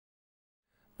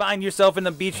Find yourself in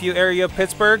the Beachview area of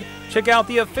Pittsburgh? Check out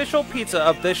the official pizza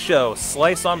of this show,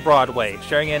 Slice on Broadway,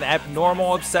 sharing an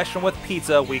abnormal obsession with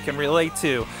pizza we can relate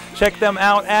to. Check them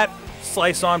out at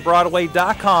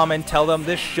sliceonbroadway.com and tell them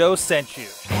this show sent you.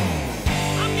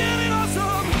 I'm getting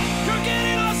awesome, you're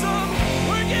getting awesome,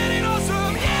 we're getting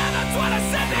awesome, yeah, that's what I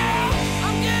said now.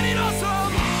 I'm getting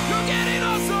awesome, you're getting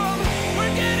awesome,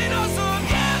 we're getting awesome,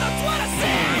 yeah, that's what I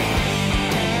said.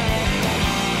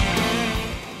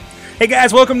 Hey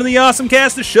guys, welcome to the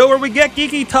Awesomecast, the show where we get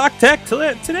geeky, talk tech.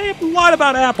 Today, a lot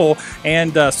about Apple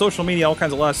and social media, all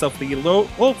kinds of lot of stuff. The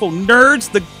local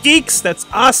nerds, the geeks, that's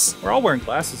us. We're all wearing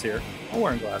glasses here.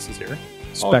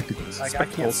 Spectacles. Like, I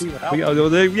can't see without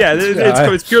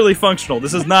It's purely functional.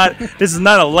 This is not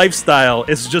a lifestyle.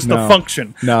 It's just a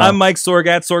function. No. I'm Mike Sorg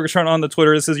at Sorgatron on the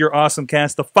Twitter. This is your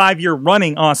Awesomecast, the 5-year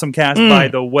running Awesomecast, by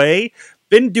the way.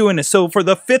 Been doing this. So for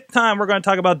the 5th time, we're going to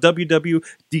talk about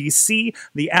WWDC,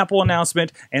 the Apple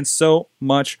announcement, and so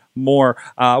much more.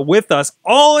 With us,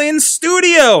 all in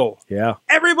studio. Yeah.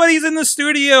 Everybody's in the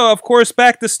studio. Of course,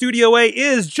 back to Studio A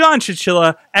is John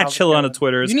Chilla at Chilla on the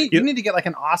Twitters. You need to get like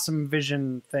an awesome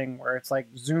vision thing where it's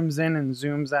like zooms in and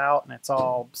zooms out and it's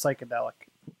all psychedelic.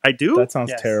 I do? That sounds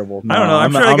Yes. terrible. I don't know.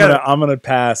 I'm gonna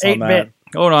pass on that. 8-bit.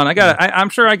 Hold on. I'm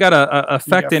sure I got a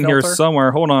effect in here filter?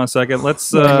 somewhere. Hold on a second.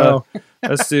 Let's No.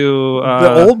 let's do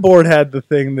The old board had the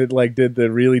thing that like did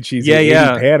the really cheesy 80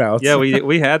 panouts. Yeah,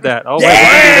 we had that. Oh, Yeah! wait,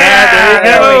 wanna do that? There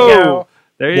There you we go. go.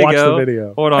 There you Watch go. the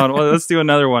video. Hold on. Well, let's do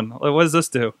another one. What does this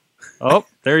do? Oh,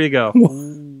 there you go.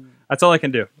 That's all I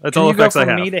can do. That's all Can you go effects I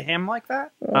from have. me to him like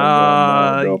that?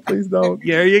 No, please don't.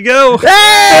 There you go.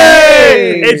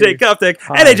 Hey! AJ Kuptik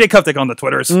and AJ Kuptik on the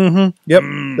Twitters. Mm-hmm. Yep.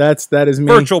 That is me.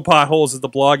 Virtual Potholes is the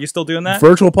blog. You still doing that?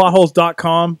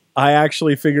 Virtualpotholes.com. I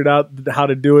actually figured out how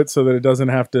to do it so that it doesn't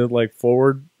have to like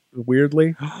forward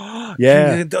weirdly.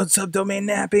 Yeah. Subdomain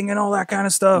napping and all that kind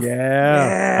of stuff.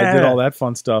 Yeah. I did all that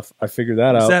fun stuff. I figured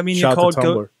that out. Does that mean you Shout called to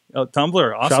Tumblr?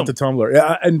 Tumblr? Awesome. Shout to Tumblr.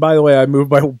 Yeah, and by the way, I moved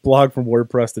my blog from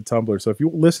WordPress to Tumblr. So if you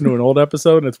listen to an old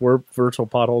episode and it's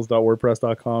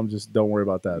virtualpotholes.wordpress.com, just don't worry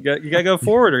about that. You gotta go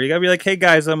forwarder. You gotta be like, hey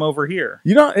guys, I'm over here.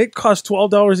 You know, it costs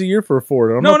 $12 a year for a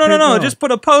forwarder. No. Just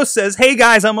put a post says, hey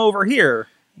guys, I'm over here.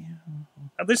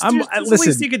 That's the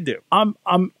least you could do. I'm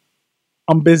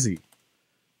busy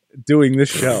doing this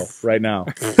show right now.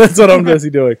 That's what I'm busy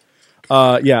doing.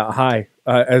 Hi.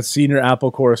 As senior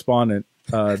Apple correspondent,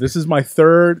 this is my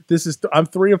third. I'm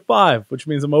 3 of 5, which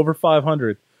means I'm over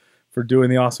 500 for doing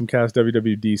the Awesomecast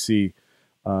WWDC.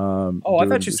 I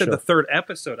thought you said the 3rd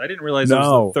episode. I didn't realize it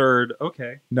was the 3rd.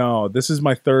 Okay. No, this is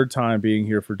my 3rd time being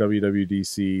here for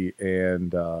WWDC,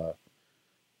 and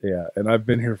and I've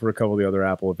been here for a couple of the other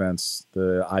Apple events,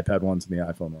 the iPad ones and the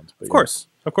iPhone ones. But Of course.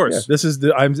 Yeah, this is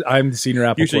I'm the senior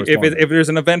Apple Usually, correspondent. if there's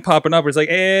an event popping up, it's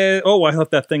like, I left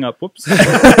that thing up. Whoops.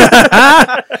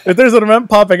 If there's an event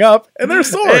popping up, and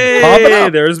there's Sorg popping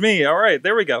up. There's me. All right,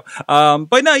 there we go.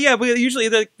 But no, yeah, usually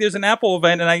there's an Apple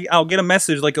event, and I'll get a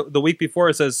message like the week before.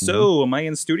 It says, "So, am I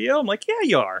in studio?" I'm like, "Yeah,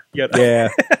 you are." Yeah.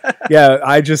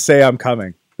 I just say I'm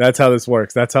coming. That's how this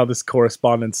works. That's how this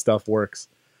correspondence stuff works.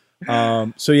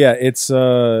 It's this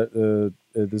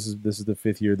is the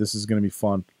 5th year. This is going to be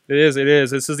fun. It is.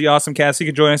 This is the Awesomecast. You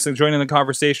can join us and join in the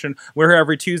conversation. We're here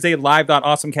every Tuesday,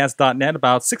 live.awesomecast.net.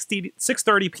 About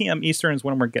 6:30 p.m. Eastern is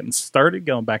when we're getting started,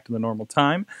 going back to the normal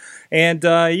time. And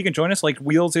you can join us like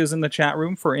Wheels is in the chat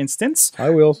room, for instance. Hi,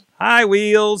 Wheels. Hi,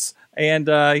 Wheels. And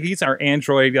he's our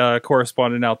Android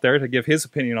correspondent out there to give his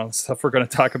opinion on the stuff we're going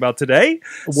to talk about today.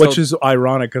 Which is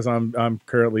ironic because I'm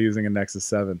currently using a Nexus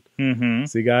 7. Mm-hmm.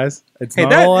 See, guys? It's Hey, not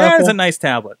that all Apple. is a nice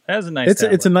tablet. That is a nice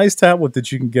tablet. It's a nice tablet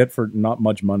that you can get for not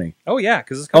much money. Oh, yeah.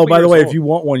 Because Oh, by the way, if you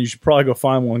want one, you should probably go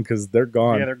find one because they're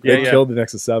gone. Yeah, they're gone. They killed the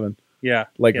Nexus 7. Yeah.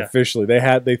 Officially.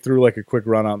 They threw like a quick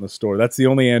run out in the store. That's the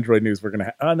only Android news we're going to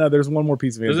have. Oh, no, there's one more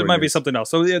piece of Android There might be news. something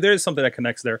else. So yeah, there is something that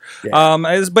connects there. Yeah.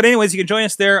 But anyways, you can join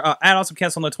us there at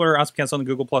Awesomecast on the Twitter, Awesomecast on the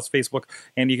Google Plus, Facebook,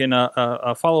 and you can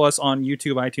follow us on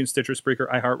YouTube, iTunes, Stitcher,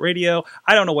 Spreaker, iHeartRadio.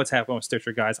 I don't know what's happening with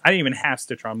Stitcher, guys. I didn't even have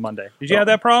Stitcher on Monday. Did you have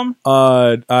that problem?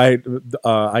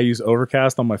 I use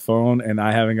Overcast on my phone, and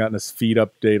I haven't gotten a feed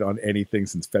update on anything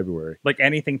since February. Like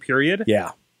anything, period?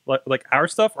 Yeah. Like our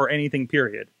stuff or anything,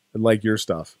 period? Like your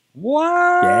stuff.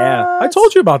 What? Yeah. I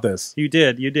told you about this. You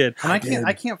did. And I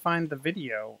can't find the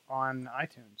video on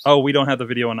iTunes. Oh, we don't have the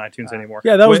video on iTunes anymore.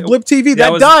 Yeah, that was Blip TV.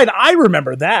 That died. I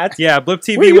remember that. Yeah, Blip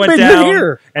TV Where you went been down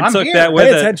here? and I'm took here. that with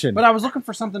Pay it. attention. But I was looking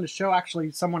for something to show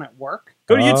actually someone at work.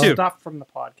 Go to YouTube. Stuff from the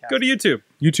podcast. Go to YouTube.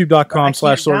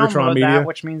 YouTube.com/Sorgatron Media.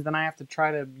 Which means then I have to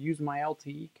try to use my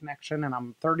LTE connection, and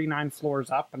I'm 39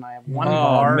 floors up, and I have one Oh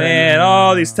bar. man,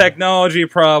 all these technology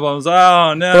problems.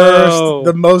 Oh no.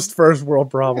 The most first world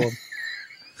problem.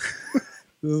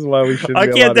 This is why we should. I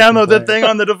can't download the thing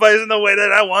on the device in the way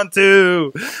that I want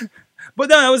to. But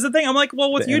no, that was the thing. I'm like,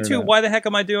 well, with The YouTube, internet. why the heck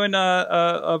am I doing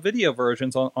video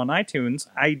versions on iTunes?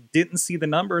 I didn't see the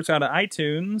numbers out of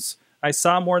iTunes. I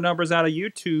saw more numbers out of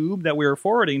YouTube that we were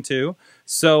forwarding to.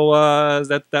 So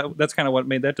that's kind of what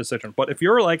made that decision. But if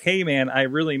you're like, hey, man, I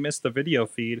really missed the video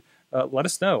feed, let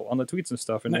us know on the tweets and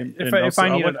stuff. And If I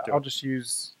need it, look to I'll just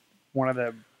use one of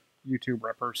the YouTube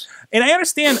rippers. And I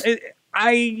understand.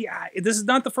 This is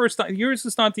not the first time. Yours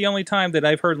is not the only time that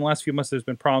I've heard in the last few months there's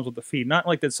been problems with the feed. Not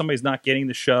like that somebody's not getting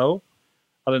the show,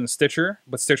 other than Stitcher.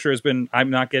 But Stitcher has been. I'm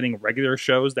not getting regular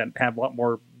shows that have a lot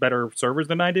more better servers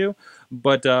than I do.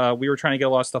 But we were trying to get a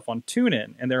lot of stuff on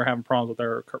TuneIn, and they were having problems with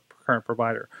their current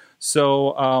provider.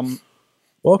 So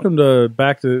welcome to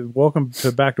back to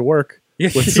work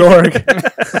with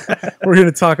Sorg. We're going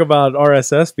to talk about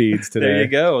RSS feeds today. there you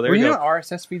go. There Well, you you go. know,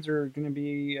 RSS feeds are going to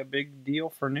be a big deal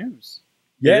for news.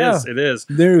 Yeah, It is.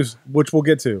 news, which we'll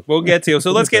get to. We'll get to.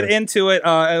 So let's get Okay. into it.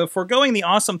 Foregoing the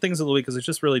awesome things of the week, because it's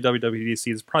just really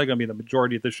WWDC. It's probably going to be the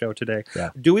majority of the show today. Yeah.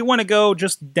 Do we want to go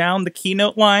just down the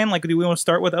keynote line? Like, do we want to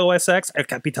start with OS X El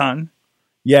Capitan?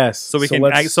 Yes, So we can,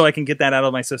 let's- so I can get that out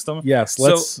of my system. Yes, So-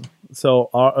 let's.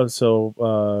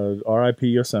 R.I.P.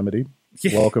 Yosemite.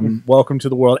 Welcome to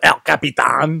the world, El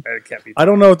Capitan. El Capitan. I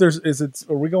don't know if there's.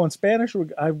 Are we going Spanish?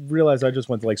 I realize I just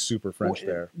went to like super French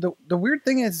there. The weird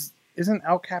thing is, isn't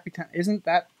El Capitan? Isn't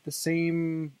that the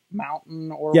same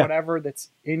mountain or Yeah. whatever that's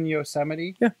in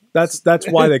Yosemite? Yeah, that's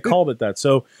why they called it that.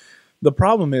 So the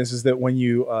problem is that when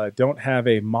you don't have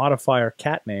a modifier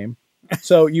cat name,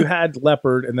 so you had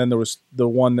leopard, and then there was the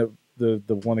one that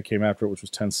the one that came after it, which was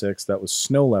 10.6. That was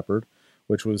snow leopard,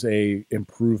 which was a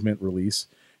improvement release,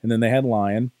 and then they had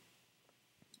lion,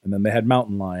 and then they had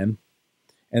mountain lion,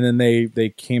 and then they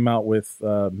came out with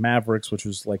Mavericks, which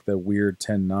was like the weird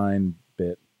 10.9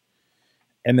 bit,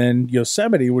 and then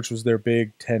Yosemite, which was their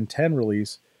big 10.10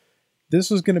 release. This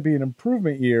was going to be an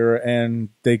improvement year, and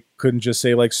they couldn't just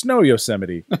say like Snow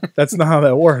Yosemite. That's not how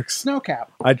that works. Snowcap.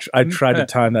 I tried to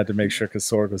time that to make sure because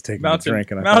Sorg was taking a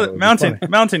drink, and I thought it would be funny.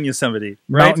 Mountain Yosemite,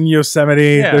 right? Mountain Yosemite.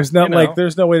 Yeah, there's no you know.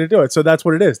 there's no way to do it. So that's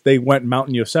what it is. They went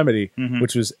Mountain Yosemite, Mhm.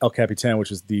 which was El Capitan,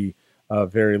 which is the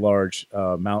very large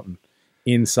mountain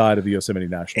inside of the Yosemite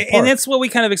National Park. And that's what we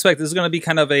kind of expect. This is going to be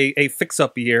kind of a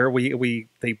fix-up year.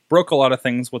 They broke a lot of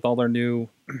things with all their new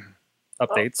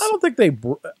updates.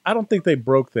 I don't think they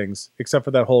broke things except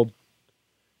for that whole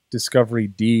Discovery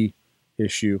D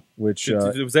issue, which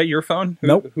Was that your phone?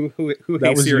 Nope. Who that Hey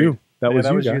was Siri? you. That was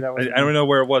you. Guy. That was I don't know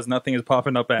where it was. Nothing is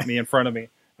popping up at me in front of me.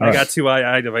 I All got right. two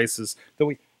II devices.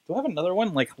 Do I have another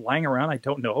one like lying around I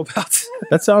don't know about?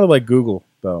 That sounded like Google,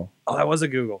 though. Oh, that was a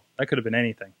Google. That could have been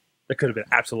anything. That could have been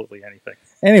absolutely anything.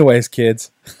 Anyways,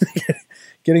 kids,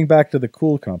 getting back to the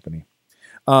cool company.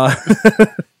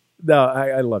 No,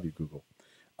 I love you, Google.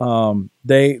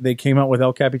 They came out with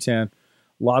El Capitan,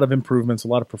 a lot of improvements, a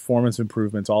lot of performance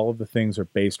improvements. All of the things are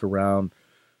based around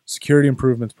security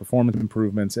improvements, performance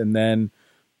improvements, and then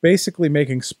basically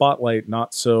making Spotlight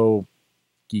not so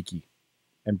geeky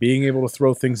and being able to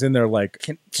throw things in there like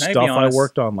Can stuff I be honest?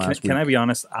 worked on last week. Can I be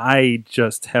honest? I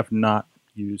just have not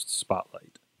used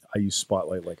Spotlight. I use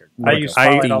Spotlight like a. I like use a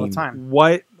Spotlight fiend. all the time.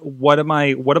 What am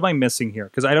I missing here?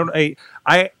 Because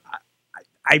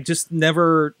I just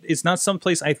never. It's not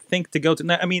someplace I think to go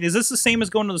to. I mean, is this the same as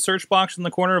going to the search box in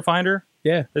the corner to find her?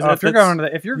 Yeah. Is If you're that's- going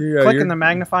to if you're Yeah, clicking you're- the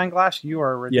magnifying glass, you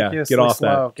are Yeah, ridiculously get off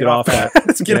slow. that. Get off that.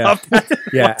 Let's get Yeah. off that.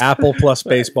 Yeah, Apple plus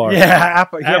spacebar. Yeah,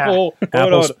 Apple. Yeah. Apple.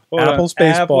 Apple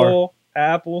space bar.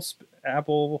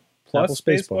 Apple plus Apple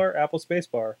space spacebar. Apple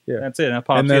spacebar. Yeah. That's it. That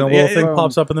pops And then a in. little Yeah, thing yeah.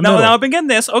 pops up in the No, middle. I've been getting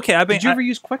this. Okay, Did you ever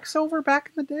use Quicksilver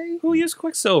back in the day? who used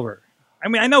Quicksilver? I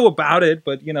mean, I know about it,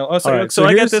 but you know. Oh, so, All right, so I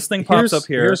get here's- this thing pops here's- up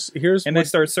here, Here's and I what-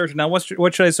 start searching. Now, what should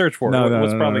I search for? No,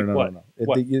 What's no, probably no, no, what? no.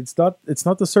 What? It's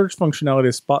not the search functionality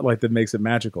of Spotlight that makes it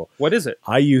magical. What is it?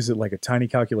 I use it like a tiny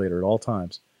calculator at all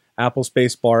times. Apple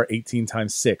spacebar 18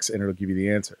 times 6, and it'll give you the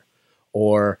answer.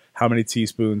 Or how many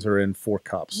teaspoons are in 4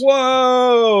 cups.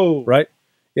 Whoa! Right?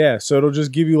 Yeah, so it'll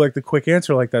just give you like the quick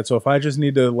answer like that. So if I just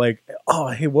need to like, oh,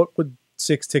 hey, what would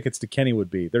 6 tickets to Kennywood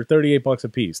be? They're $38 a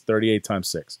piece. 38 times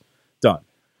 6. Done.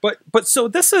 But so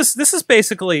this is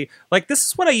basically like this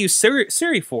is what I use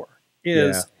Siri for.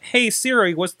 Is Yeah. hey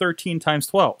Siri, what's 13 times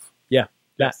 12? Yeah.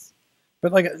 That.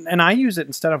 But like, and I use it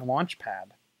instead of Launchpad.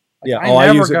 Like, Yeah, I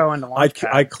never use it. go into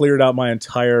Launchpad. I cleared out my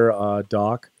entire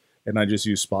dock, and I just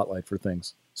use Spotlight for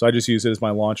things. So I just use it as my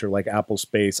launcher, like Apple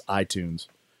Space iTunes,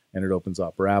 and it opens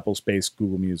up, or Apple Space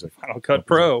Google Music. Final Cut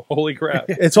Pro. Holy crap!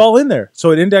 It's all in there.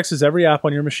 So it indexes every app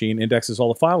on your machine, indexes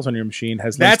all the files on your machine,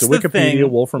 has links That's to the Wikipedia,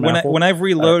 thing. Wolfram When Apple. I've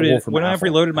reloaded Wolfram when I've Alpha.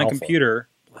 reloaded my Alpha. computer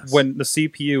when the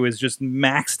CPU is just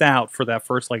maxed out for that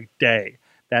first like day.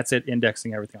 That's it,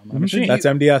 indexing everything on my machine. That's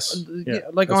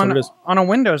MDS. Like that's what it is. on a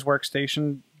Windows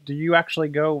workstation, do you actually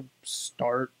go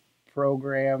start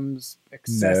programs,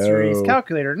 accessories, No.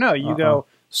 calculator? No, you go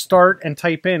start and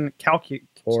type in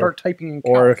start typing in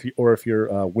calc. Or if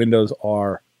your Windows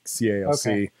R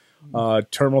CALC,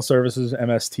 terminal services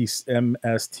MSTSC,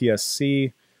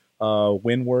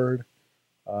 WinWord,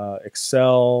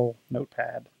 Excel,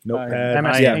 Notepad,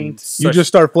 MS Yeah. Paint. You just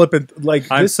start flipping. Like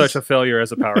I'm this such is, a failure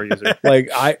as a power user. like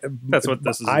That's what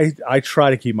this is. I try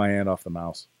to keep my hand off the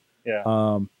mouse.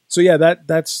 Yeah. So yeah,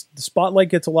 that's the Spotlight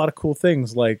gets a lot of cool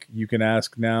things. Like you can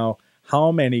ask now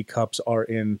how many cups are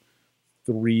in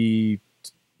 3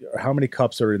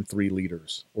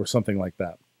 liters or something like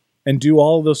that, and do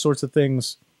all of those sorts of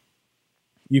things.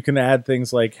 You can add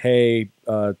things like, hey,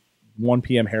 1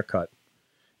 p.m. haircut,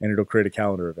 and it'll create a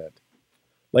calendar event.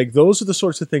 Like those are the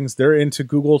sorts of things they're into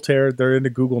they're into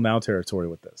Google Now territory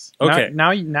with this. Okay.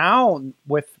 Now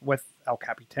with El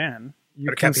Capitan, you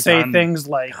El can say Capitan. things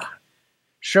like,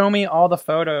 "Show me all the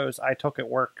photos I took at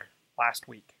work last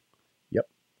week." Yep.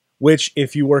 Which,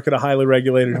 if you work at a highly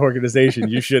regulated organization,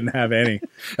 you shouldn't have any.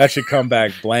 That should come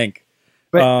back blank.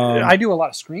 But I do a lot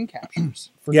of screen captures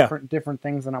for Yeah. different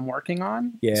things that I'm working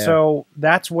on. Yeah. So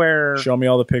that's where Show me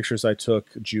all the pictures I took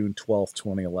June 12th,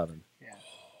 2011.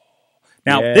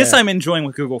 Now, Yeah. this I'm enjoying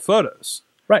with Google Photos.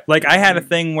 Right. Like, I had a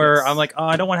thing where I'm like, oh,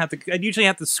 I don't want to have to... I usually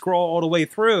have to scroll all the way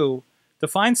through to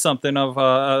find something of...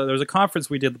 there was a conference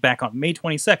we did back on May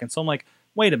 22nd. So I'm like,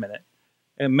 wait a minute.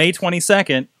 And May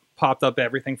 22nd popped up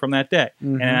everything from that day.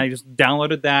 And I just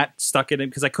downloaded that, stuck it in,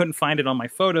 because I couldn't find it on my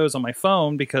photos on my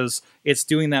phone because it's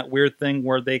doing that weird thing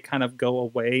where they kind of go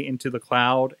away into the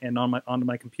cloud and onto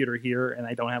my computer here, and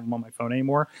I don't have them on my phone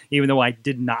anymore, even though I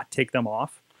did not take them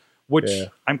off. Which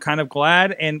I'm kind of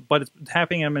glad, but it's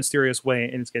happening in a mysterious way,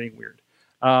 and it's getting weird.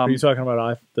 Are you talking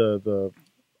about the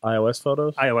iOS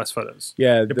photos? iOS photos.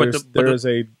 Yeah, But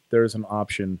there's an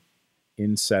option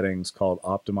in settings called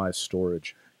optimize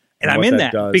storage. And I'm in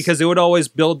that because it would always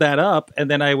build that up,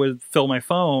 and then I would fill my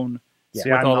phone with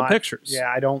all the pictures. Yeah,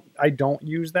 I don't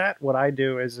use that. What I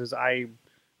do is I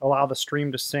allow the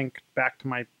stream to sync back to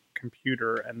my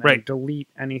computer and then delete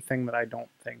anything that I don't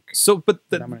think. So, but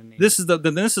I'm gonna need. this is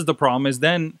the problem is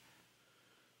then.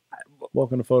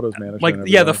 Welcome to Photos Management. Like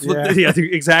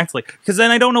exactly, because then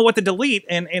I don't know what to delete,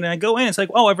 and I go in, it's like,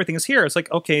 oh, everything's here. It's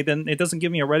like, okay, then it doesn't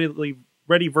give me a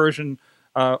ready version,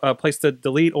 a place to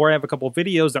delete, or I have a couple of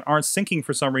videos that aren't syncing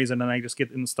for some reason, and I just get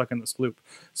stuck in this loop.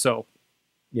 So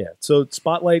yeah, so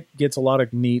Spotlight gets a lot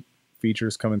of neat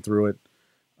features coming through it.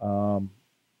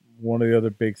 One of the other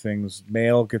big things,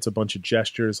 Mail gets a bunch of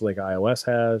gestures like iOS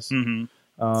has. See,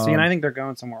 and I think they're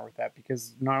going somewhere with that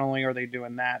because not only are they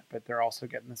doing that, but they're also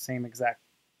getting the same exact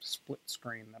split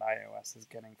screen that iOS is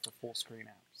getting for full screen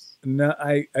apps. No,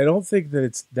 I don't think that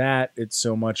it's that. It's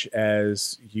so much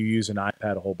as you use an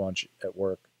iPad a whole bunch at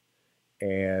work,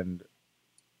 and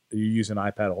you use an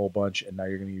iPad a whole bunch, and now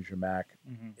you're going to use your Mac.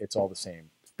 It's all the same.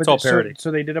 It's all parity.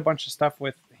 So they did a bunch of stuff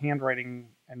with handwriting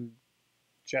and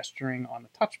gesturing on the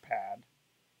touchpad.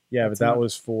 Yeah, but that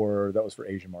was for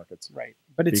Asian markets, right?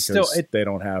 But it's because still they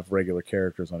don't have regular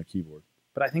characters on a keyboard.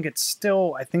 But I think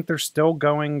they're still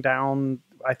going down.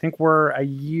 I think we're a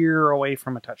year away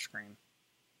from a touchscreen.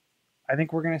 I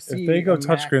think we're going to see. If they go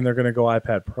touchscreen, they're going to go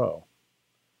iPad Pro.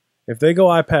 If they go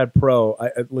iPad Pro,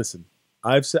 listen.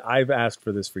 I've asked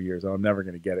for this for years, and I'm never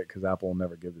going to get it because Apple will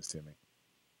never give this to me.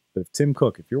 But if Tim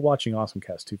Cook, if you're watching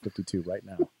Awesomecast 252 right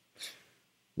now,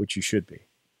 which you should be,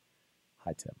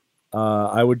 hi Tim.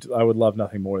 I would love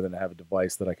nothing more than to have a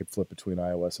device that I could flip between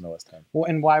iOS and OS X. Well,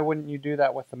 and why wouldn't you do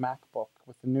that with the MacBook?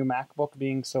 With the new MacBook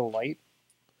being so light?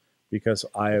 Because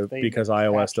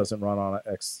iOS doesn't run on an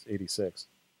x86.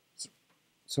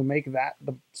 So make that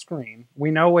the screen. We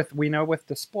know with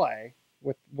display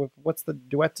with what's the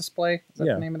Duet Display? Is that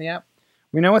the name of the app?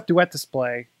 We know with Duet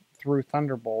Display through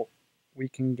Thunderbolt we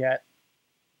can get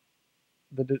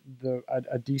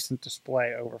a decent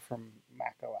display over from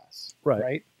Mac OS.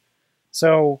 Right?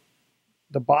 So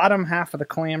the bottom half of the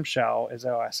clamshell is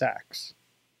OS X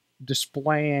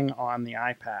displaying on the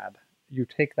iPad. You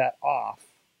take that off.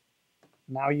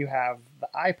 Now you have the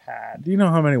iPad. Do you know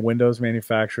how many Windows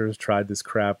manufacturers tried this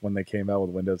crap when they came out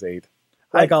with Windows 8?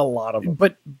 Like a lot of them.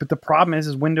 But the problem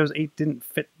is Windows 8 didn't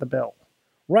fit the bill.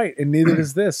 Right, and neither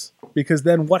does this. Because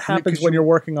then what happens when you're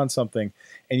working on something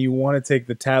and you want to take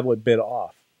the tablet bit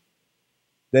off?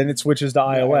 Then it switches to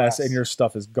iOS and your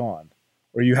stuff is gone.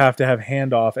 Or you have to have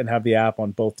handoff and have the app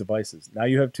on both devices. Now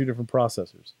you have two different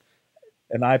processors.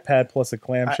 An iPad plus a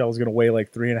clamshell is going to weigh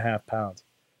like 3.5 pounds.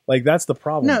 Like that's the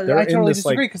problem. No, They're I totally this,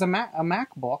 disagree like, because a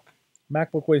MacBook.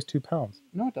 MacBook weighs 2 pounds.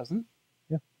 No, it doesn't.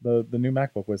 Yeah, the new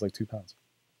MacBook weighs like 2 pounds.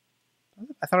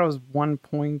 I thought it was 1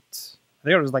 point. I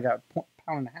think it was like a pound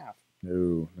and a half.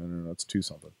 No, it's 2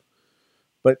 something.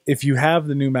 But if you have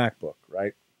the new MacBook,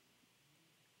 right?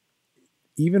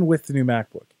 Even with the new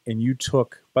MacBook, and you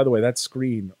took, by the way, that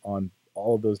screen on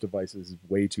all of those devices is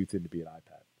way too thin to be an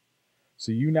iPad.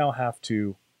 So you now have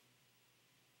to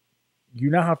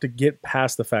get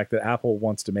past the fact that Apple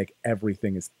wants to make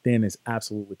everything as thin as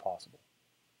absolutely possible.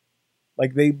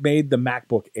 Like they made the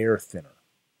MacBook Air thinner.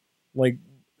 Like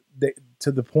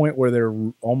to the point where they're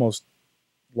almost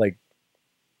like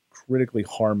critically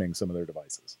harming some of their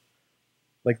devices.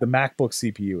 Like the MacBook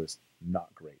CPU is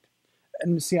not great.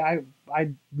 And see, I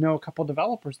know a couple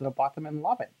developers that have bought them and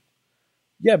love it.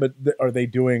 Yeah, but are they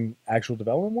doing actual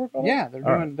development work on it? Yeah,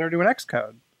 they're doing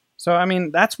Xcode. So I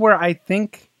mean, that's where I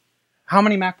think. How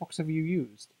many MacBooks have you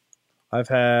used? I've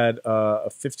had a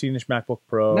 15-inch MacBook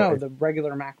Pro. No, the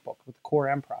regular MacBook with the Core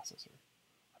M processor.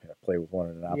 I play with one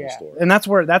in an Apple store. And that's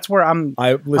where I'm.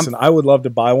 I would love to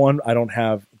buy one. I don't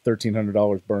have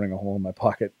 $1,300 burning a hole in my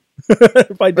pocket.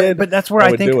 If I did, but that's where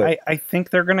I think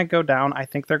they're going to go down. I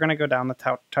think they're going to go down the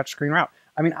touchscreen route.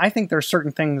 I mean, I think there's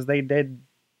certain things they did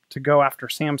to go after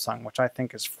Samsung, which I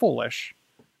think is foolish.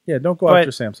 Yeah, don't go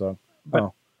after Samsung.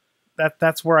 But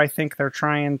that's where I think they're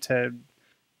trying to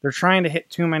hit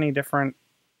too many different.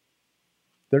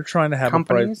 They're trying to have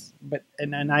companies,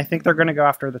 and I think they're going to go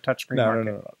after the touchscreen market.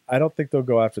 No. I don't think they'll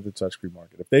go after the touchscreen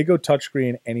market. If they go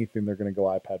touchscreen anything, they're going to go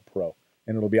iPad Pro,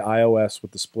 and it'll be iOS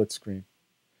with the split screen.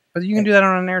 But you can do that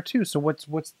on an Air too. So what's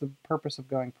the purpose of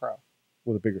going Pro?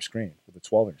 With a bigger screen, with a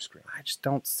 12-inch screen. I just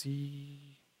don't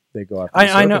see. They go after.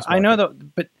 I know though,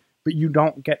 but you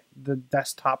don't get the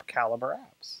desktop caliber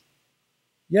apps.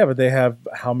 Yeah, but they have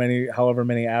however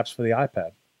many apps for the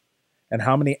iPad, and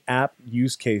how many app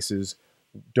use cases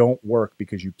don't work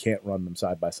because you can't run them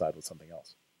side by side with something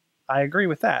else. I agree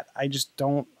with that. I just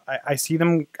don't. I see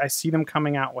them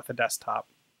coming out with a desktop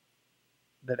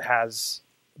that has.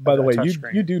 By the way,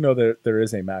 you do know that there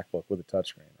is a MacBook with a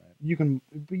touchscreen, right? You can,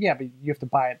 but you have to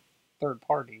buy it third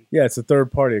party. Yeah, it's a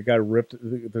third party. A guy ripped.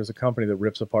 There's a company that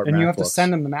rips apart. And MacBooks. You have to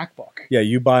send them the MacBook. Yeah,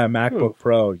 you buy a MacBook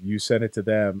Pro, you send it to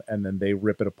them, and then they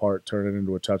rip it apart, turn it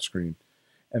into a touchscreen,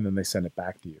 and then they send it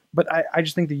back to you. But I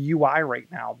just think the UI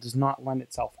right now does not lend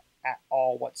itself at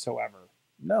all whatsoever.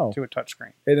 No, to a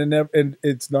touchscreen. And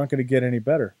it's not going to get any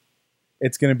better.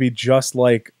 It's going to be just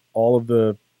like all of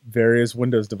the various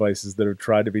Windows devices that have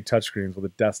tried to be touchscreens with a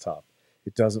desktop.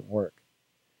 It doesn't work.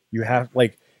 You have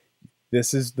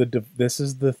this is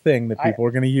the thing that people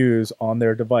are going to use on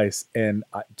their device, and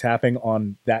tapping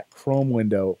on that Chrome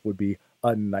window would be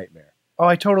a nightmare. Oh,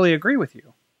 I totally agree with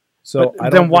you. So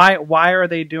then why are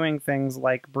they doing things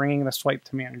like bringing the swipe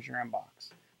to manage your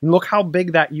inbox? And look how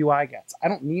big that UI gets. I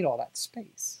don't need all that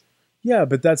space. Yeah,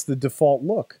 but that's the default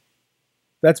look.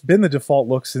 That's been the default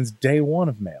look since day one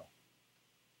of Mail.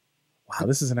 Wow,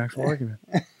 this is an actual argument.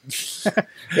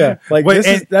 Yeah, like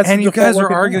wait, that's and you guys are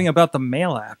arguing about the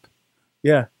Mail app.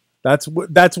 Yeah, that's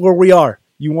where we are.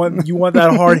 You want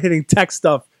that hard hitting tech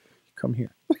stuff? Come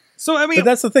here. So I mean, but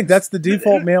that's the thing. That's the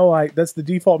default Mail. That's the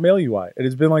default Mail UI. It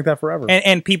has been like that forever.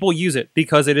 And people use it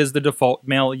because it is the default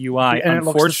Mail UI. And it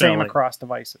looks the same across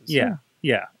devices.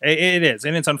 Yeah, it is,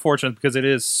 and it's unfortunate because it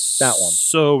is that one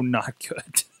so not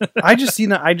good. I just see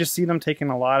them taking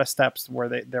a lot of steps where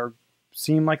they're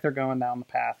seem like they're going down the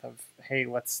path of, hey,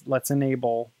 let's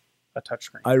enable a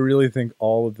touchscreen. I really think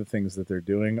all of the things that they're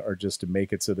doing are just to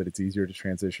make it so that it's easier to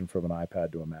transition from an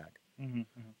iPad to a Mac,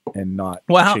 and not.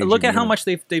 Well, look at how much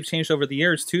they've changed over the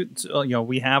years too.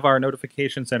 We have our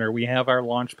notification center, we have our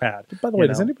launch pad. By the way,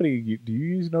 do you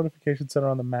use Notification Center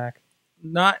on the Mac?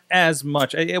 Not as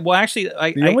much. Well, actually,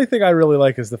 the only thing I really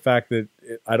like is the fact that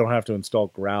I don't have to install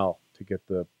Growl to get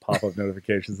the pop-up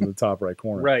notifications in the top right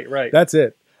corner. Right. That's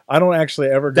it. I don't actually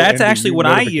ever. That's actually what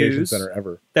I use. Center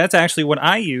ever. That's actually what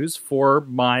I use for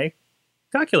my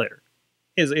calculator.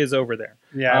 Is over there.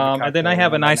 Yeah. And then I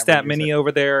have an iStat Mini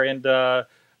over there, and I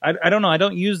don't know. I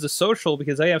don't use the social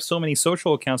because I have so many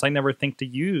social accounts. I never think to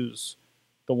use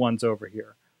the ones over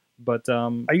here. But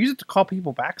I use it to call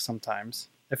people back sometimes.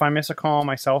 If I miss a call on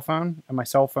my cell phone,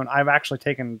 I've actually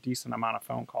taken a decent amount of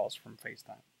phone calls from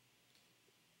FaceTime.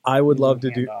 I would love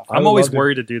to do. I'm always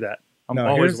worried to do that. I'm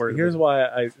always worried. Here's why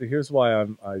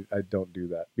I don't do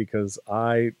that, because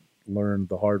I learned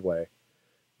the hard way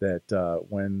that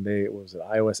when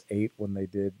iOS 8 when they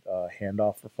did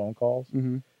handoff for phone calls,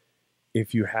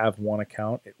 if you have one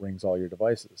account, it rings all your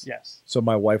devices. Yes. So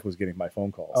my wife was getting my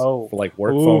phone calls for like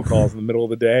work Ooh. phone calls in the middle of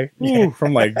the day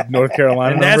from like North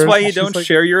Carolina. And that's numbers. why you She's don't like,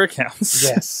 share your accounts.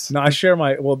 Yes. No, I share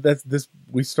my. Well, that's this.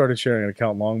 We started sharing an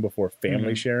account long before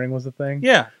family sharing was a thing.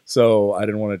 Yeah. So I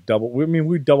didn't want to double. I mean,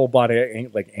 we double bought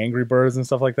like Angry Birds and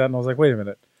stuff like that. And I was like, wait a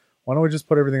minute, why don't we just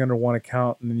put everything under one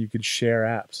account and then you could share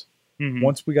apps?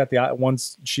 Once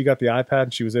she got the iPad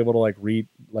and she was able to like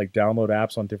download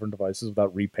apps on different devices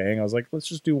without repaying, I was like, let's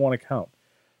just do one account.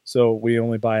 So we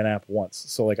only buy an app once.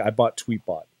 So like I bought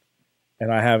Tweetbot,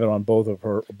 and I have it on both of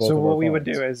her. So what we would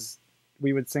do is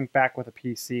we would sync back with a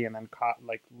PC and then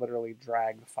literally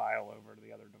drag the file over to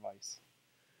the other device,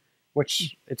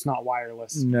 which it's not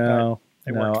wireless. No,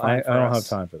 it no, worked I fine for don't have us.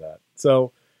 time for that.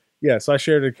 So yeah, so I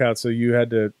shared an account. So you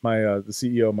had to the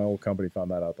CEO of my old company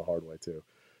found that out the hard way too.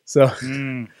 So that's See, why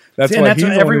and that's he's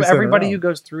what the one who sent it everybody around. who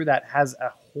goes through that has a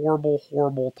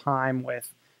horrible time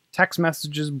with text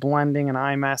messages blending and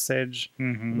iMessage,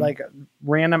 like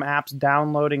random apps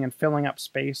downloading and filling up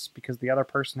space because the other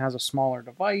person has a smaller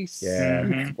device.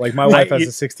 Yeah, like my wife has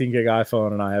a 16 gig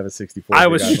iPhone and I have a 64. I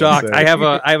was gig iPhone shocked. 6. I have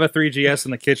a 3GS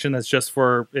in the kitchen that's just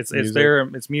for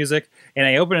it's music, and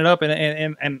I open it up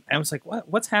and I was like,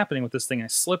 what's happening with this thing? And I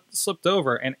slipped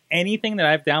over, and anything that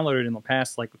I've downloaded in the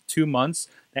past like 2 months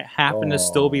that happened to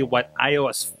still be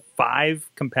iOS 5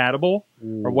 compatible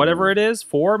or whatever it is,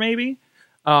 4 maybe,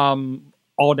 all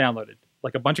downloaded,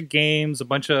 like a bunch of games, a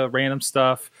bunch of random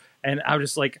stuff, and I was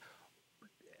just like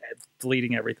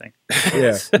deleting everything.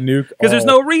 Yeah, nuke because there's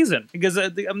all. no reason. Because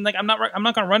I'm not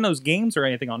going to run those games or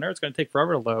anything on there. It's going to take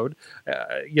forever to load.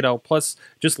 Plus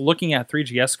just looking at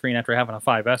 3GS screen after having a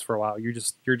 5S for a while, you're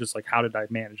just like, how did I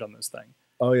manage on this thing?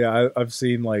 Oh yeah, I've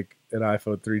seen like an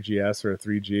iPhone 3GS or a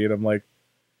 3G, and I'm like,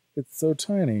 it's so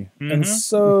tiny and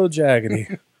so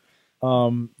jaggedy.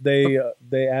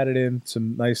 They added in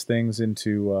some nice things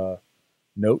into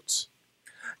Notes.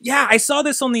 Yeah, I saw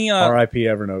this on the RIP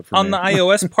Evernote for on me. the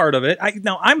iOS part of it.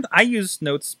 I use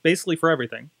Notes basically for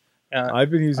everything.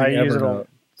 I've been using use it Evernote.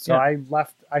 So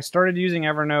I started using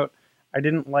Evernote. I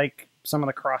didn't like some of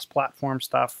the cross-platform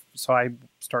stuff, so I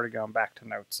started going back to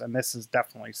Notes, and this is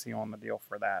definitely sealing the deal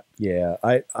for that. Yeah,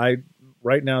 I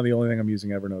right now the only thing I'm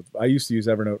using Evernote. I used to use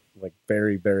Evernote like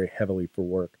very, very heavily for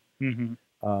work, and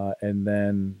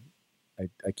then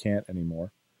I can't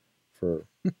anymore for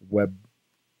web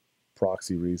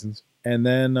proxy reasons. And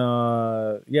then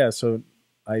so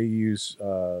I use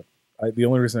the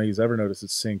only reason I use Evernote is to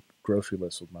sync grocery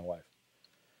lists with my wife.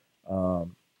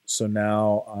 So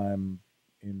now I'm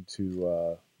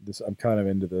into this. I'm kind of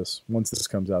into this. Once this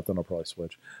comes out, then I'll probably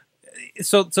switch.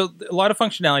 So a lot of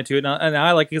functionality to it, and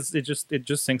I like it. It just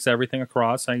syncs everything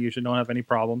across. I usually don't have any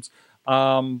problems.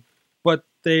 But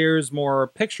there's more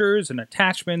pictures and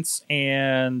attachments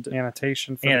and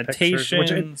Annotation for the pictures,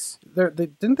 annotations.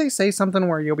 didn't they say something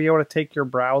where you'll be able to take your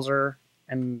browser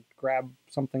and grab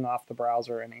something off the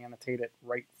browser and annotate it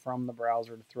right from the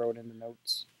browser to throw it into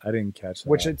Notes? I didn't catch that.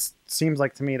 Which it seems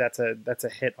like to me that's a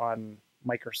hit on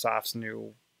Microsoft's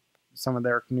some of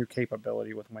their new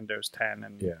capability with Windows 10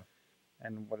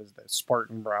 and what is the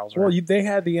Spartan browser. Well, they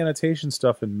had the annotation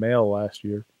stuff in Mail last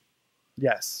year.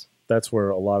 Yes. That's where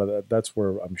a lot of that. That's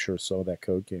where I'm sure some of that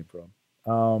code came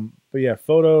from. But yeah,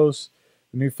 Photos.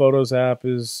 The new Photos app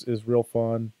is real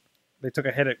fun. They took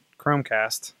a hit at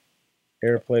Chromecast.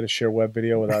 AirPlay to share web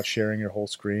video without sharing your whole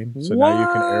screen. So now you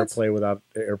can AirPlay without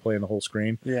AirPlaying the whole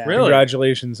screen. Yeah. Really?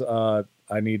 Congratulations.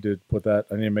 I need to put that.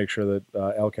 I need to make sure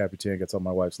that El Capitan gets on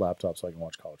my wife's laptop so I can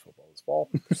watch college football this fall,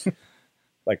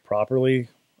 like properly.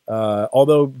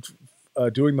 Although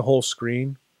doing the whole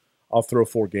screen, I'll throw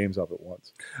 4 games up at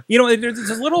once. There's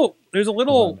a little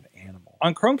I'm an animal.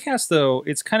 on Chromecast though.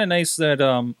 It's kind of nice that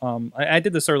I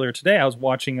did this earlier today. I was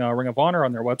watching Ring of Honor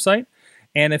on their website,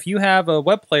 and if you have a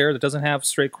web player that doesn't have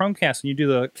straight Chromecast and you do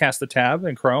the cast the tab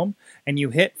in Chrome and you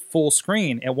hit full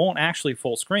screen, it won't actually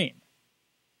full screen.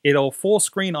 It'll full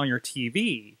screen on your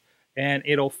TV, and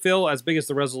it'll fill as big as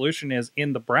the resolution is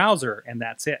in the browser, and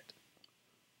that's it.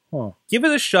 Huh. Give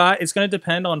it a shot. It's going to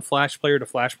depend on Flash player to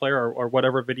Flash player or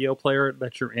whatever video player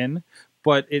that you're in,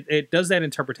 but it does that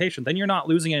interpretation. Then you're not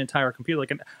losing an entire computer.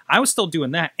 Like, I was still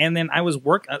doing that, and then I was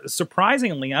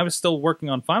surprisingly, I was still working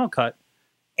on Final Cut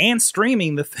and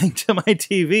streaming the thing to my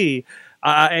TV.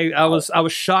 I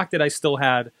was shocked that I still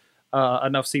had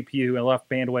enough CPU and enough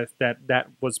bandwidth that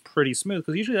was pretty smooth,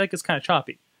 because usually like it's kind of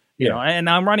choppy, you know. And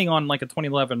I'm running on like a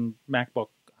 2011 MacBook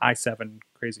i7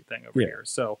 crazy thing over here,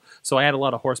 so I had a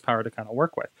lot of horsepower to kind of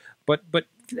work with. But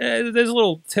there's a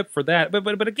little tip for that.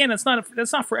 But again, that's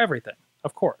not for everything,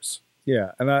 of course.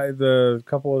 Yeah, and the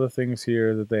couple other things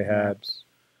here that they had,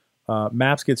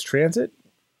 Maps gets transit,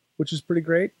 which is pretty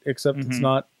great. Except it's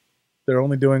not. They're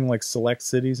only doing like select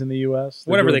cities in the U.S.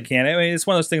 Whatever they can. I mean, it's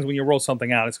one of those things when you roll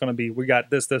something out, it's going to be we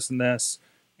got this, this, and this,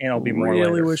 and it'll be more.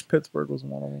 Really later. wish Pittsburgh was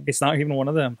one of them. It's not even one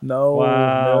of them. No,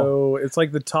 Wow. no, it's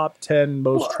like the top 10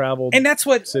 most traveled And that's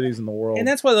what cities in the world. And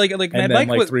that's what like and Mad then Mike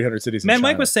like was 300 cities. Mad in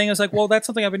Mike China. was saying, it's like, well, that's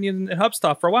something I've been using in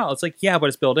HubSpot for a while. It's like, yeah, but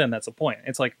it's built in. That's the point.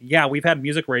 It's like, yeah, we've had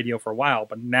music radio for a while,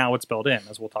 but now it's built in,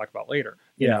 as we'll talk about later.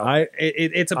 You know,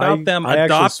 it's about them I actually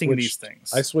adopting these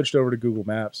things. I switched over to Google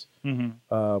Maps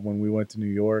Mm-hmm. when we went to New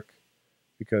York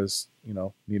because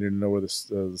needed to know where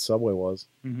the subway was,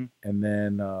 Mm-hmm. and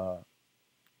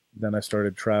then I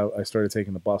started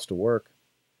taking the bus to work,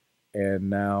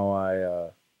 and now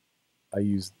I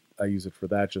use it for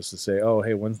that, just to say, oh,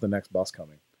 hey, when's the next bus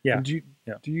coming? Yeah. And do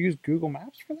you use Google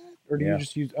Maps for that, or do Yeah. you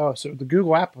just use so the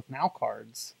Google app with Now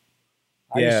Cards?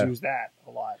 I just use that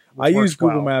a lot. I use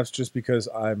Google well. Maps just because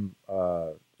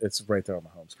it's right there on the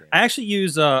home screen. I actually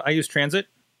use Transit,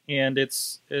 and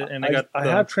I got I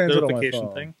the have Transit on my notification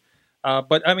phone. thing.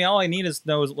 But I mean, all I need is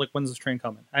know is like when's this train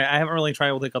coming. I haven't really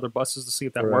tried with like other buses to see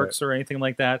if that Right. works or anything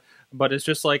like that. But it's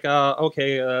just like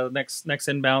okay, next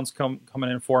inbound's coming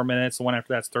in 4 minutes. The one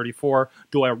after that's 34.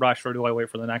 Do I rush or do I wait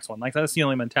for the next one? Like that's the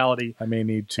only mentality I may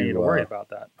need I need to worry about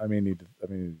that. I may need to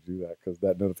do that because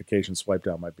that notification swipe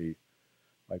down might be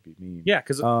mean. Yeah,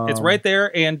 because it's right there,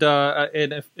 and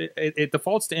if it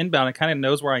defaults to inbound, it kind of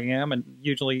knows where I am, and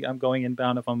usually I'm going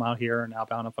inbound if I'm out here, and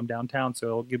outbound if I'm downtown, so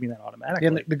it'll give me that automatically.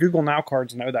 Yeah, and the Google Now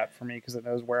Cards know that for me because it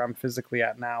knows where I'm physically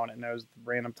at now, and it knows the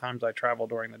random times I travel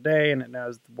during the day, and it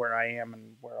knows where I am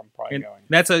and where I'm probably And going.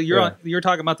 that's you're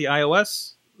talking about the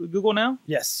iOS Google Now.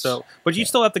 Yes. So, but you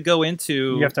still have to go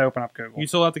into. You have to open up Google. You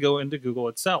still have to go into Google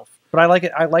itself. But I like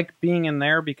it. I like being in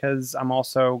there because I'm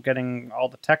also getting all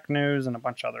the tech news and a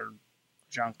bunch of other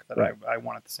junk that Right. I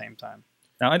want at the same time.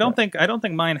 Now, I don't think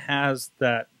mine has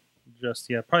that just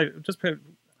yet. Probably just I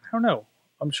don't know.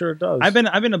 I'm sure it does. I've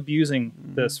been abusing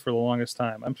this for the longest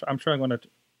time. I'm sure I'm going to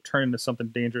turn into something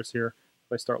dangerous here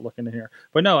if I start looking in here.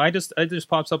 But no, it just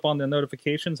pops up on the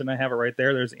notifications, and I have it right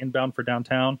there. There's inbound for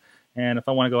downtown, and if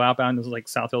I want to go outbound, this is like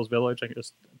South Hills Village. I can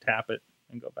just tap it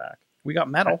and go back. We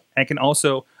got metal. I can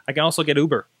also get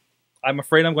Uber. I'm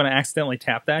afraid I'm going to accidentally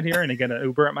tap that here and get an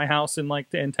Uber at my house in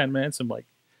 10 minutes and like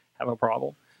have a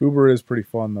problem. Uber is pretty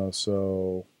fun though,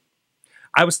 so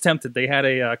I was tempted. They had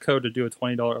a code to do a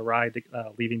 $20 ride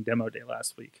leaving demo day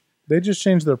last week. they just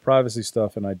changed their privacy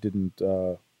stuff, and I didn't.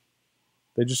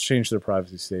 They just changed their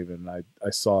privacy statement, and I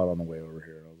saw it on the way over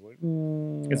here, and I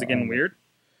was like, Is it getting weird?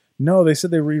 No, they said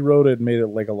they rewrote it and made it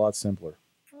like a lot simpler.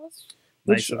 Nice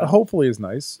Which of them. hopefully is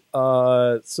nice.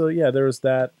 So yeah, there was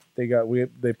that.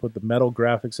 They put the Metal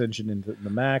graphics engine into the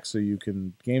Mac, so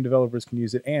game developers can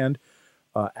use it, and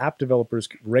app developers,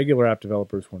 regular app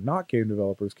developers who are not game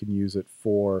developers, can use it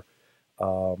for.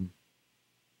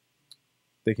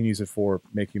 They can use it for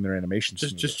making their animations.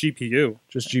 Just GPU.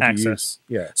 Just GPUs. access.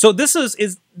 Yeah. So this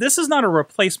is not a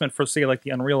replacement for say like the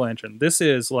Unreal Engine. This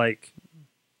is like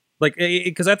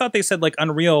because I thought they said like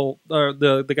Unreal,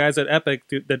 the guys at Epic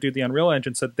that do the Unreal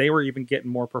Engine said they were even getting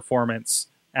more performance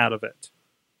out of it.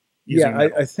 Yeah,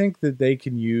 I think that they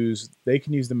can use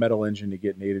the Metal engine to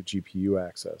get native GPU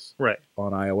access right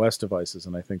on iOS devices,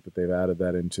 and I think that they've added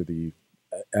that into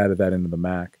the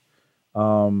Mac.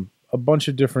 A bunch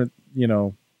of different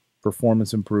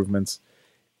performance improvements.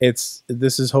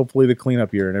 This is hopefully the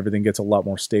cleanup year, and everything gets a lot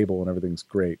more stable, and everything's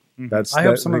great. Mhm. I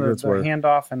hope some of the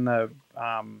handoff and the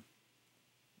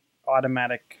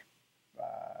automatic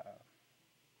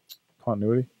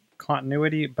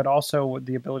continuity, but also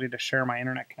the ability to share my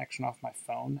internet connection off my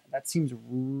phone. That seems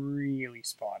really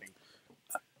spotty.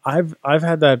 I've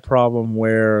had that problem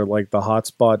where like the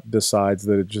hotspot decides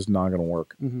that it's just not going to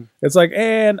work. Mm-hmm. It's like,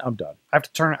 and I'm done. I have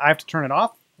to turn it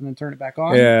off and then turn it back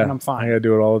on, Yeah, and I'm fine. I got to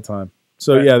do it all the time.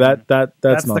 So But, yeah,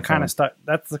 that's not the kind fun. of stuff.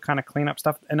 That's the kind of cleanup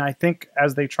stuff. And I think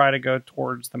as they try to go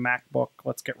towards the MacBook,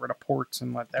 let's get rid of ports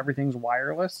and let everything's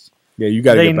wireless. Yeah, you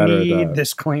got to get better at They need that.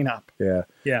 this cleanup. Yeah.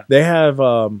 They have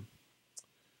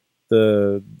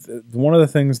the one of the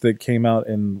things that came out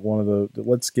in one of the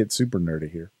let's get super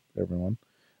nerdy here, everyone.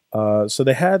 So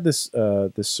they had this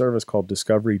service called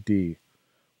Discovery D,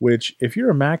 which if you're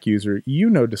a Mac user,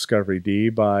 Discovery D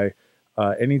by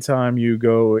anytime you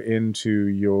go into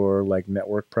your like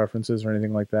network preferences or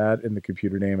anything like that, and the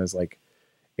computer name is like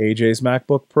AJ's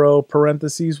MacBook Pro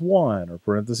 (1) or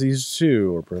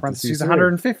 (2) or Parentheses 3.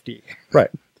 150. Right.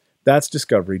 That's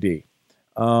Discovery D.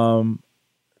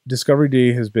 Discovery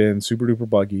D has been super duper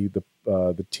buggy.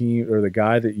 The team or the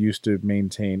guy that used to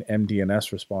maintain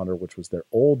MDNS Responder, which was their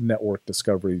old network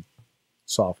discovery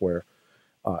software,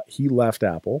 he left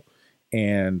Apple,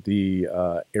 and the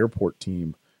airport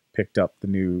team picked up the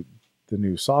new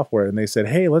software, and they said,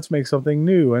 hey, let's make something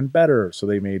new and better. So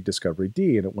they made Discovery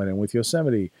D, and it went in with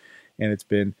Yosemite, and it's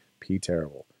been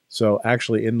terrible. So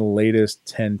actually in the latest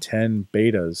 10.10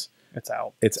 betas,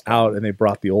 it's out, and they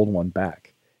brought the old one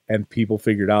back. And people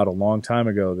figured out a long time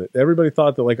ago that everybody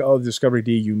thought that, like, oh, Discovery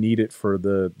D, you need it for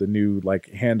the new, like,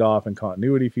 handoff and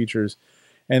continuity features.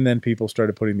 And then people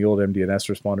started putting the old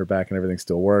MDNS responder back, and everything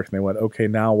still worked. And they went, okay,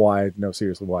 now why? No,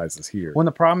 seriously, why is this here? Well,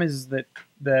 the problem is that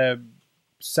the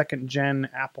second gen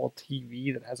Apple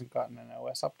TV that hasn't gotten an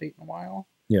OS update in a while.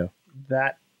 Yeah.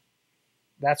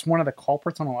 That's one of the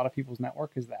culprits on a lot of people's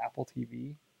network is the Apple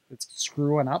TV that's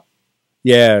screwing up.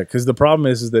 Yeah, because the problem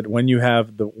is that when you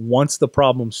have once the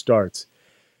problem starts,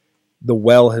 the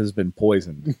well has been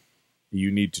poisoned.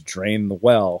 You need to drain the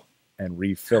well and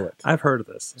refill it. I've heard of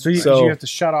this. So you have to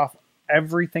shut off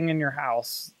everything in your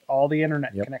house, all the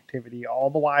internet connectivity,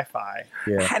 all the Wi-Fi.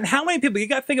 Yeah. And how many people? You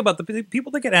got to think about the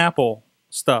people that get Apple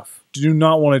stuff. Do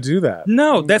not want to do that.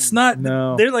 No, that's not.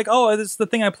 No. They're like, oh, this is the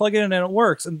thing I plug in and it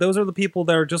works. And those are the people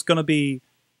that are just going to be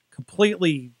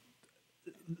completely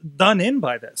done in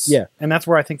by this. Yeah. And that's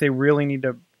where I think they really need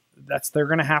to. They're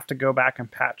going to have to go back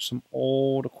and patch some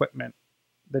old equipment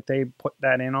that they put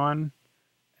that in on,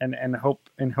 and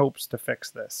hopes to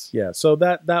fix this. Yeah. So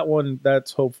that one,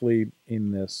 that's hopefully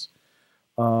in this.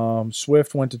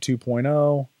 Swift went to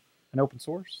 2.0. And open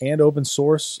source. And open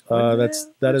source. That is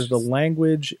the just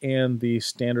language and the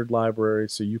standard library,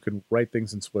 so you can write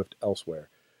things in Swift elsewhere.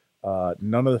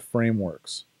 None of the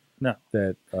frameworks. No.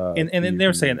 That and you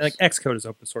they're can saying use. like Xcode is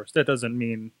open source. That doesn't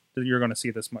mean that you're going to see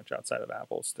this much outside of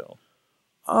Apple still.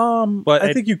 But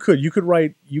I think you could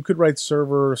write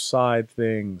server side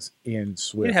things in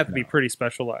Swift. You'd have to be now. pretty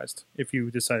specialized if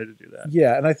you decided to do that.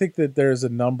 Yeah, and I think that there's a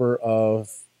number of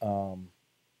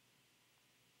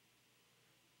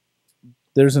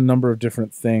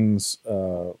different things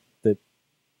that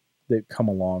come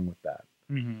along with that.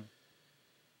 Mm-hmm.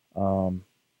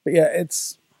 But yeah,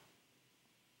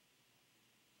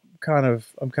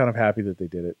 I'm kind of happy that they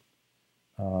did it.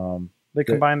 They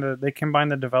combined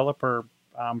the developer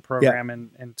program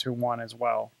into one as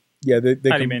well. Yeah, they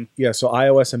How do you mean? Yeah, so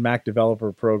iOS and Mac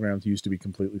developer programs used to be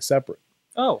completely separate.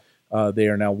 Oh, They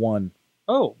are now one.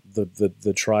 oh, The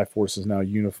Triforce is now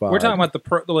unified. we're talking about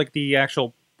the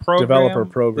actual program, Developer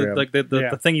program.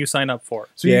 the thing you sign up for.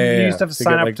 So Yeah, you used to have to to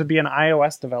sign get, up like, to be an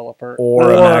iOS developer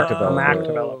or a Mac developer. A Mac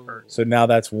developer. So now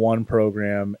that's one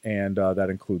program, and that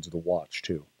includes the watch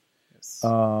too. Yes.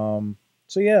 So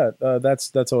yeah,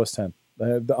 that's OS X.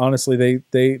 Honestly,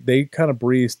 they kind of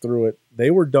breezed through it.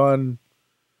 They were done.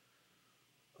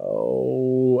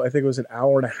 I think it was an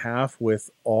hour and a half with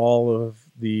all of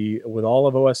OS X, all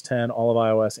of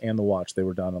iOS, and the watch. They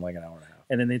were done in like an hour and a half.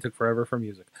 And then they took forever for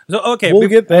music. So okay, We'll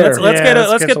get there. Let's get the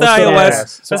let's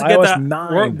iOS. So Let's get iOS the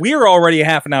 9. We're already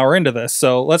half an hour into this,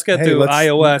 so let's get to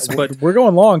iOS. But we're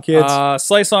going long, kids.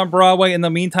 Slice on Broadway in the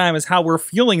meantime is how we're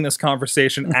fueling this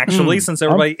conversation, actually, since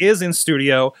everybody is in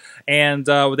studio, and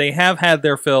they have had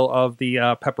their fill of the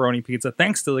pepperoni pizza,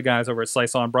 thanks to the guys over at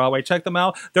Slice on Broadway. Check them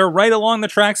out. They're right along the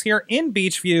tracks here in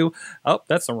Beachview. Oh,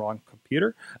 that's the wrong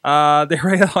computer. They're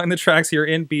right along the tracks here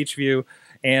in Beachview.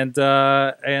 And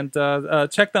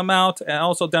check them out. And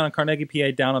also down in Carnegie,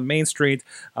 PA, down on Main Street.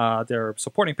 They're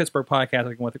supporting Pittsburgh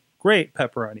podcasting with great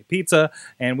pepperoni pizza,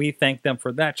 and we thank them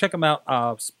for that. Check them out,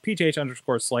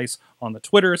 PGH_Slice on the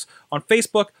Twitters, on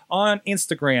Facebook, on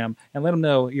Instagram, and let them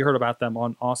know you heard about them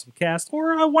on Awesomecast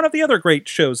or one of the other great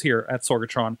shows here at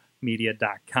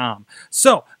sorgatronmedia.com.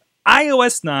 So,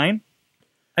 iOS 9,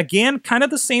 again, kind of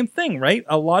the same thing, right?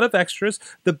 A lot of extras.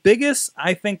 The biggest,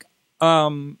 I think,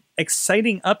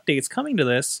 exciting updates coming to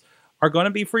this are going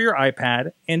to be for your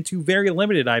iPad and to very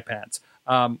limited iPads.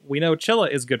 We know Chilla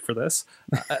is good for this,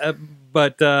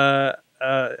 but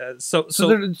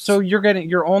so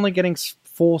you're only getting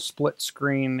full split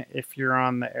screen if you're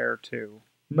on the Air 2.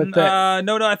 But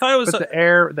no, I thought it was the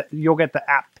Air. You'll get the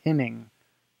app pinning,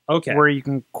 okay, where you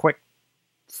can quick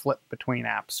flip between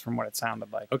apps. From what it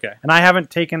sounded like, okay. And I haven't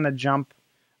taken the jump.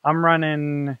 I'm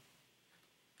running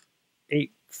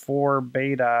 8.4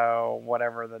 beta,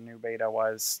 whatever the new beta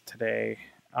was today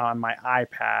on my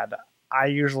iPad.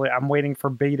 I'm waiting for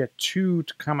beta 2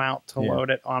 to come out to load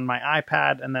it on my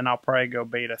iPad, and then I'll probably go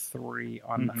beta 3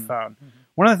 on the phone. Mm-hmm.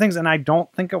 One of the things, and I don't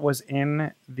think it was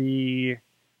in the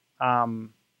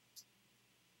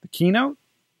keynote,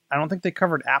 I don't think they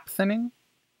covered app thinning,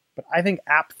 but I think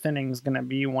app thinning is going to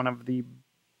be one of the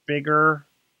bigger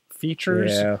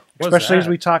features, especially as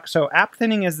we talk. So app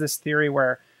thinning is this theory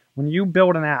where when you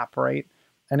build an app, right,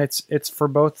 and it's for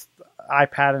both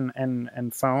iPad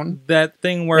and phone. That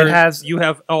thing where It has- you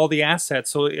have all the assets.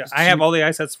 So I have all the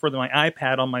assets for my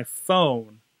iPad on my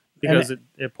phone because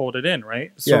it pulled it in,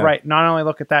 right? So Yeah. right, not only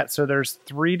look at that. So there's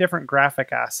 3 different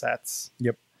graphic assets.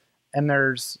 Yep. And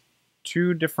there's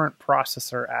 2 different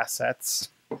processor assets.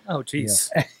 Oh,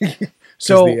 jeez.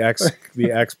 So the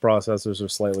X processors are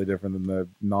slightly different than the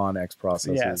non-X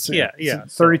processors. Yeah.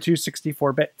 32,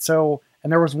 64-bit. So,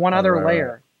 and there was one other right.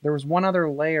 layer. There was one other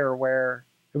layer where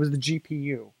it was the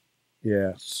GPU.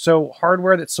 Yeah. So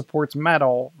hardware that supports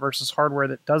metal versus hardware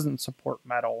that doesn't support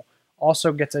metal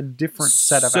also gets a different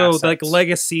set of assets. So like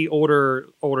legacy older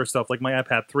stuff, like my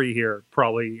iPad 3 here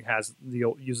probably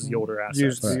uses the older assets.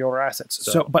 Uses the older assets.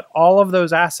 So, but all of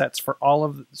those assets for all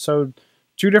of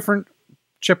 2 different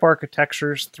chip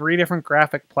architectures, 3 different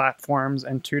graphic platforms,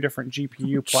 and 2 different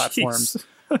GPU platforms,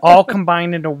 all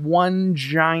combined into one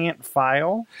giant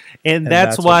file. And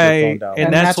that's why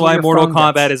that's what your Mortal phone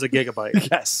Kombat gets. is a gigabyte.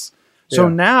 Yes. So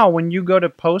now when you go to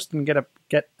post and get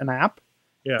an app,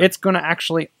 it's going to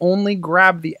actually only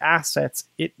grab the assets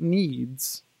it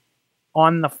needs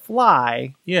on the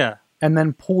fly. Yeah. And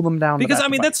then pull them down. Because to that I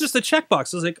mean, device. that's just a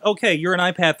checkbox. It's like, okay, you're an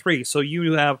iPad 3, so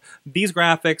you have these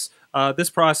graphics, this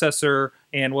processor,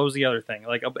 and what was the other thing?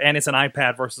 Like, and it's an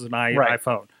iPad versus an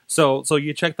iPhone. So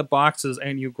you check the boxes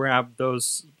and you grab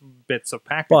those bits of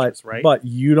packages, right? But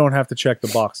you don't have to check the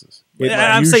boxes.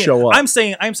 I'm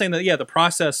saying that the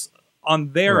process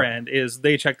on their Right. end is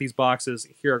they check these boxes.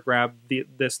 Here, grab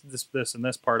this, and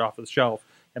this part off of the shelf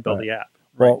and build Right. the app.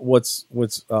 Well, what's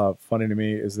funny to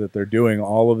me is that they're doing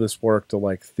all of this work to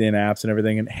like thin apps and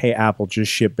everything. And hey, Apple,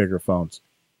 just ship bigger phones.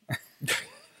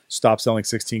 Stop selling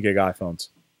 16 gig iPhones.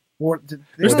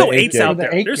 There's still 8s out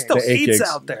there. There's still 8s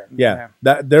out there. Yeah,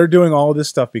 that they're doing all of this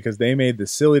stuff because they made the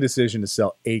silly decision to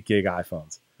sell 8 gig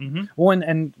iPhones. Mm-hmm. Well,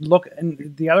 and look,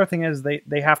 and the other thing is they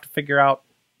have to figure out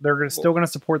still going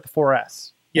to support the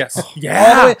 4S. Yes.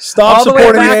 Stop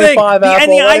supporting the A5 Apple.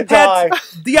 And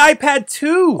the iPad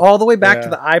 2. All the way back to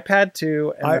the iPad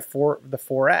 2 and the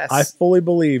 4S. I fully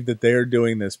believe that they are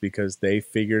doing this because they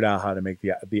figured out how to make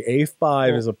the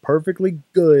A5 is a perfectly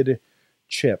good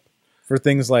chip for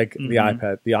things like the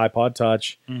iPad, the iPod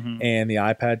Touch, and the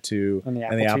iPad 2, and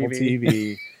the Apple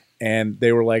TV. And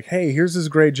they were like, hey, here's this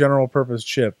great general purpose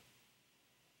chip.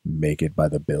 Make it by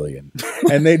the billion.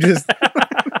 And they just...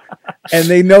 And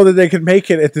they know that they can make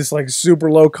it at this like super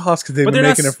low cost because they've been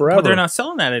making it forever. But they're not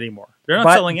selling that anymore. They're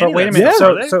not selling any. But wait a of minute.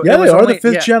 that. So they are. The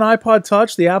 5th gen iPod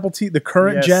Touch, the Apple the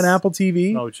current gen Apple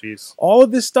TV. Oh, jeez. All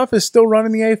of this stuff is still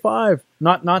running the A5.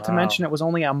 Not to mention, it was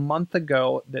only a month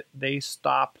ago that they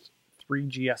stopped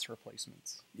 3GS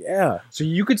replacements. Yeah. So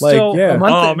you could Like, still. yeah. A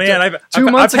month, Oh man, I 2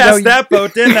 months passed ago, that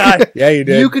boat, didn't I? Yeah, you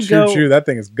did. You could go- Choo, that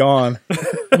thing is gone.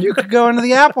 you could go into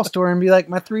the Apple store and be like,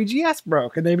 my 3GS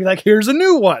broke, and they'd be like, here's a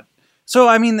new one. So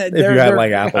I mean, If you had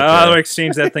like Apple I Pay.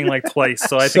 exchanged that thing like twice,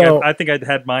 so I think I'd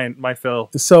had my fill.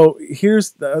 So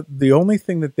here's the only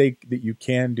thing that you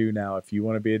can do now if you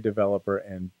want to be a developer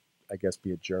and I guess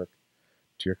be a jerk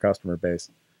to your customer base.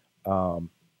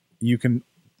 You can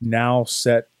now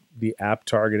set the app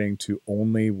targeting to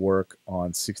only work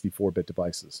on 64-bit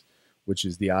devices, which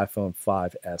is the iPhone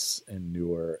 5S and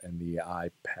newer and the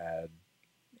iPad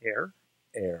Air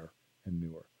and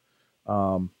newer.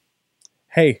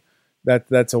 Hey,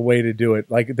 that's a way to do it.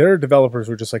 Like there are developers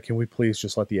who are just like, can we please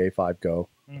just let the A5 go?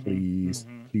 Please.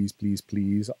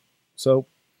 So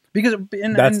because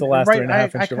that's the last 3.5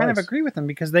 inch I kind of device. agree with them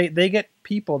because they get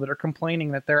people that are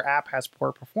complaining that their app has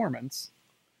poor performance.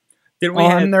 Didn't we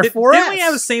on their 4S. Didn't we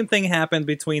have the same thing happen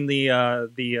between the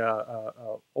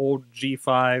old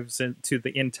G5s and to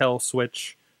the Intel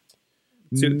switch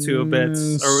to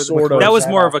bits? Or sort of. That was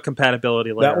more of a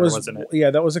compatibility layer, wasn't it? Yeah,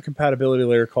 that was a compatibility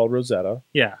layer called Rosetta.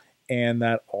 Yeah. And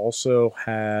that also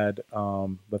had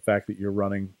the fact that you're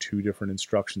running 2 different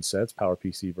instruction sets,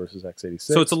 PowerPC versus x86.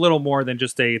 So it's a little more than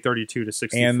just a 32 to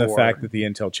 64. And the fact that the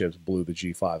Intel chips blew the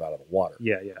G5 out of the water.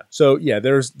 Yeah. So yeah,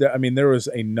 there was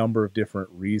a number of different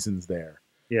reasons there.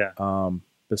 Yeah.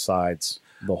 Besides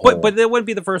the whole. But that wouldn't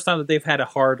be the first time that they've had a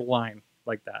hard line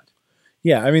like that.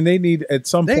 Yeah, I mean they need at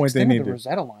some point they need the to.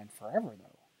 Rosetta line forever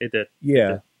though. It did. Yeah, It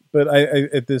did. but I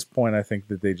at this point I think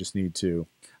that they just need to.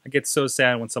 I get so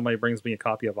sad when somebody brings me a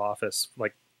copy of Office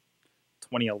like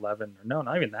 2011 or no,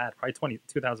 not even that, probably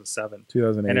 2007.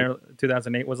 2008.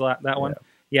 2008 was that one. Yeah.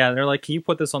 Yeah, they're like, can you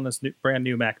put this on this brand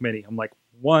new Mac Mini? I'm like,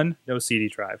 1, no CD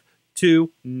drive.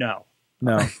 2, no.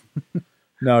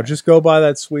 No, just go buy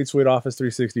that sweet Office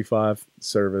 365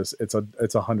 service. It's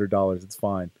 $100. It's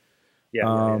fine.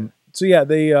 Yeah. So yeah,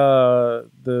 they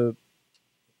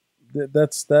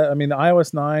that's that. I mean, the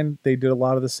iOS 9, they did a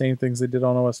lot of the same things they did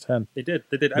on OS 10. They did.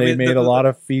 They did. They made a lot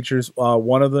of features.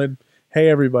 One of them, hey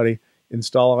everybody,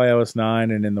 install iOS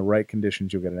 9, and in the right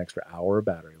conditions, you'll get an extra hour of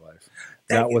battery life.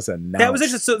 That was announced. That was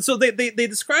interesting. So they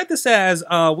described this as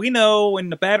we know when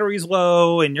the battery's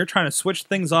low and you're trying to switch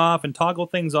things off and toggle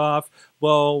things off.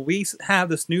 Well, we have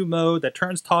this new mode that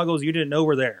turns toggles you didn't know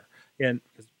were there, and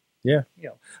yeah,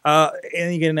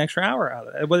 and you get an extra hour out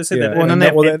of it. What they say that? Well,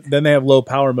 then they have low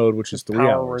power mode, which is 3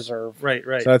 power hours. reserve. Right.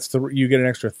 So that's you get an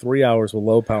extra 3 hours with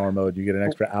low power mode. You get an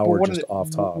extra hour just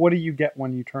off top. What do you get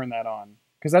when you turn that on?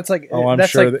 Because that's like, I'm that's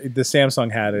sure like, the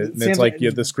Samsung had it. And it's like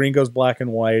the screen goes black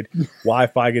and white,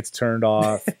 Wi-Fi gets turned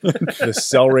off, the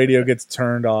cell radio gets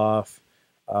turned off,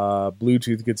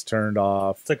 Bluetooth gets turned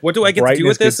off. It's like, what do I get to do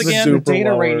with this again? The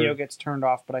data radio gets turned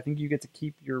off, but I think you get to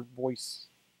keep your voice.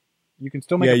 You can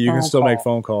still make you can still make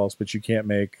phone calls, but you can't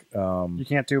make you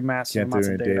can't do massive amounts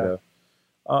of data.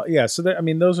 So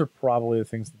those are probably the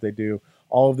things that they do.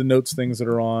 All of the notes things that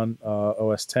are on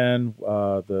OS 10,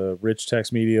 the rich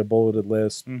text media, bulleted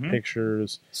list,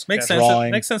 pictures, makes drawing,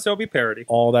 sense. Makes sense. There'll be parity.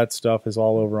 All that stuff is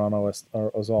all over on OS.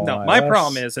 No, my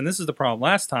problem is, and this is the problem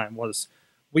last time, was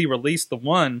we released the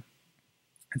one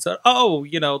and said,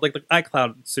 like the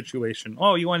iCloud situation.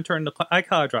 Oh, you want to turn the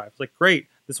iCloud drive? It's like, great.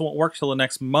 This won't work till the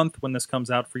next month when this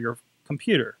comes out for your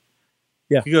computer.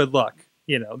 Yeah. Good luck.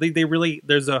 They really,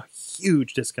 there's a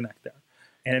huge disconnect there.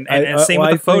 And same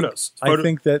with the photos. I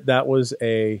think that was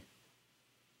a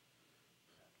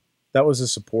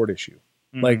support issue.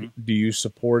 Mm-hmm. Like, do you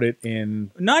support it in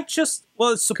not just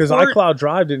support because iCloud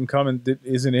Drive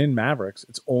isn't in Mavericks.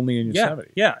 It's only in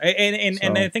Yosemite. Yeah.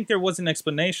 And I think there was an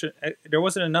explanation. There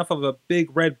wasn't enough of a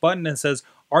big red button that says,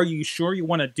 "Are you sure you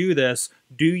want to do this?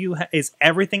 Is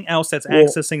everything else that's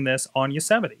accessing this on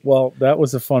Yosemite?" Well, that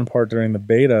was the fun part during the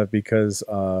beta because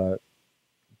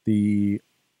the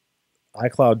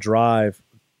iCloud Drive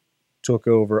took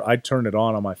over. I turned it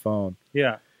on my phone.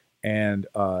 Yeah. And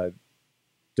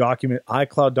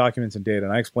iCloud documents and data.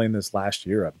 And I explained this last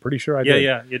year. I'm pretty sure I did.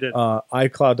 Yeah, you did.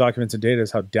 iCloud documents and data is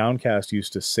how Downcast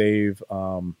used to save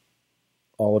all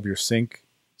of your sync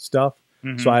stuff.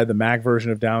 Mm-hmm. So I had the Mac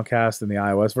version of Downcast and the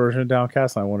iOS version of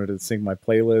Downcast. And I wanted to sync my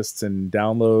playlists and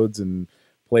downloads and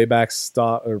playback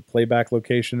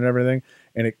location and everything.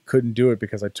 And it couldn't do it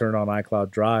because I turned on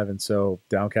iCloud Drive, and so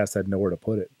Downcast had nowhere to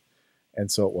put it, and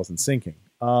so it wasn't syncing.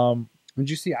 When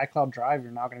you see iCloud Drive,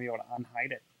 you're not going to be able to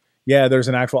unhide it. Yeah, there's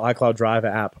an actual iCloud Drive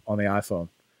app on the iPhone.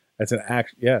 It's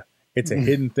it's a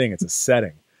hidden thing. It's a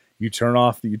setting. You turn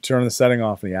the setting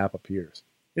off, and the app appears.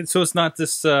 So it's not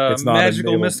this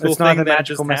magical, mystical thing that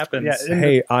just happens.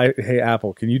 Yeah, hey,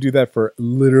 Apple, can you do that for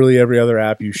literally every other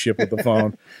app you ship with the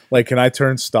phone? Like, can I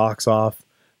turn stocks off?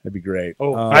 That'd be great.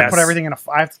 I put everything in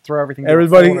I have to throw everything.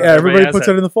 Everybody puts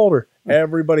it in the folder.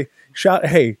 Everybody, shout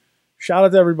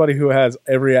out to everybody who has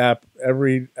every app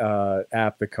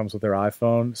that comes with their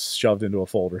iPhone shoved into a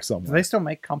folder somewhere. Do they still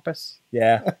make Compass?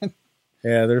 Yeah.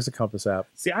 Yeah, there's a Compass app.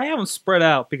 See, I have them spread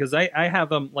out because I have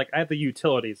them, like, I have the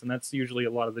utilities, and that's usually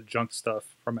a lot of the junk stuff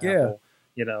from Apple.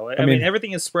 I mean,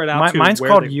 everything is spread out. Mine's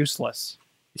called Useless.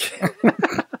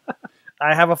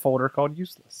 I have a folder called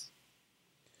Useless.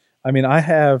 I mean, I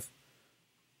have,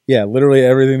 literally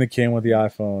everything that came with the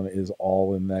iPhone is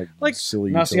all in that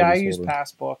silly. No, see, I use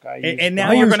Passbook. And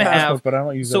now you're going to have, but I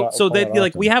don't use it. So that,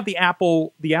 like, we have the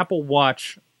Apple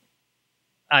Watch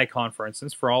icon, for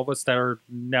instance, for all of us that are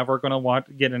never going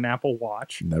to get an Apple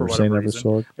Watch. Never say never,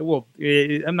 Sorg. Well,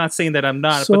 I'm not saying that I'm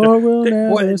not. Sorg will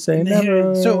never say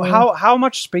never. So how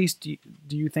much space do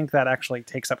you think that actually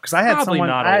takes up? Because I had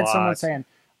someone saying,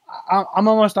 I'm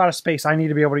almost out of space. I need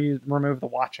to be able to remove the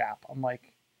Watch app. I'm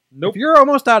like, nope. If you're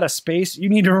almost out of space, you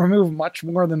need to remove much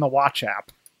more than the Watch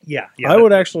app. Yeah. I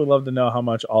would actually love to know how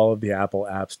much all of the Apple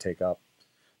apps take up.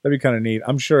 That'd be kind of neat.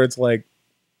 I'm sure it's like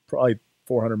probably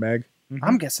 400 meg. Mm-hmm.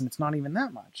 I'm guessing it's not even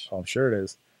that much. Oh, I'm sure it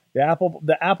is. The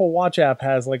Apple Watch app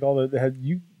has like all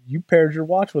you paired your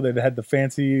watch with it. It had the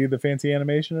fancy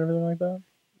animation and everything like that.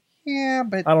 Yeah,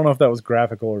 but I don't know if that was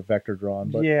graphical or vector drawn.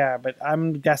 But yeah, but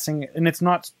I'm guessing, and it's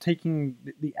not taking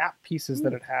the app pieces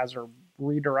that it has or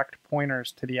redirect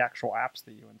pointers to the actual apps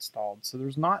that you installed. So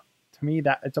there's not, to me,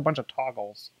 that it's a bunch of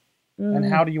toggles. And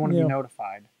how do you want to be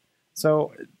notified?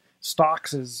 So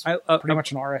stocks is pretty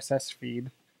much an RSS feed.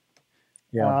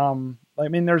 Yeah. I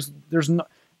mean, there's no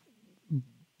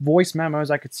voice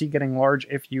memos I could see getting large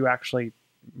if you actually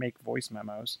make voice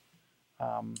memos.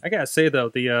 I gotta say though,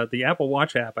 the Apple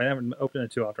Watch app, I haven't opened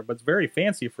it too often, but it's very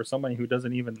fancy for somebody who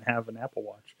doesn't even have an Apple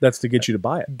Watch. That's to get you to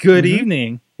buy it. Good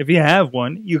evening. If you have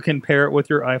one, you can pair it with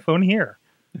your iPhone here.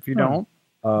 If you don't,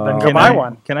 Then go Can buy I,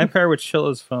 one. Can I pair with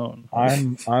Chilla's phone?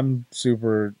 I'm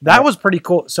super. That was pretty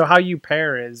cool. So how you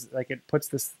pair is like it puts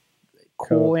this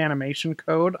cool animation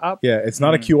code up. Yeah, it's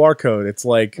not a QR code. It's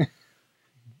like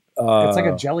It's like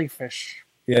a jellyfish,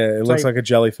 yeah, it looks type. like a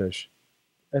jellyfish.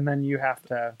 and then you have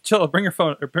to. Chilla, bring your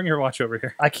phone or bring your watch over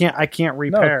here. I can't No,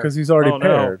 repair. because he's already Oh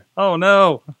paired. no! Oh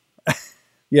no!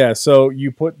 Yeah, so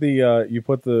you put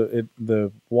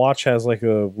the watch has like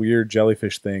a weird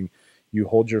jellyfish thing. You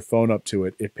hold your phone up to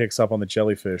it, it picks up on the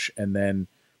jellyfish, and then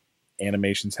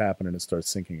animations happen and it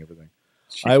starts syncing everything.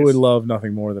 I would love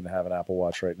nothing more than to have an Apple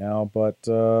Watch right now, but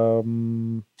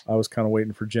I was kind of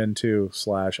waiting for Gen 2 /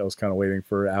 I was kind of waiting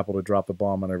for Apple to drop the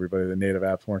bomb on everybody. The native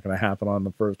apps weren't going to happen on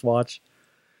the first watch.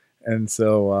 And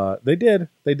so they did.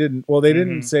 They didn't. Well, they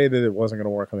didn't say that it wasn't going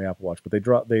to work on the Apple Watch, but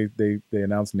they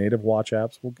announced native watch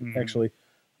apps. Well, actually,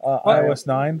 iOS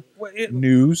 9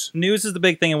 news is the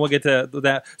big thing, and we'll get to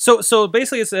that. So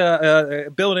basically, it's a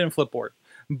built-in Flipboard,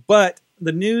 but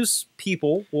the news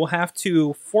people will have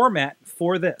to format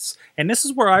for this, and this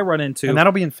is where I run into. And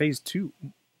that'll be in phase 2,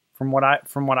 from what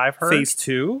I've heard. Phase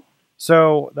 2.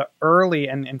 So the early,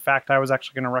 and in fact, I was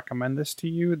actually going to recommend this to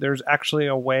you. There's actually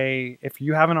a way, if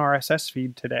you have an RSS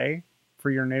feed today for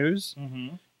your news,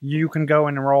 you can go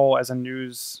and enroll as a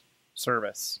news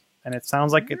service. And it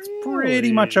sounds like it's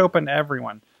pretty much open to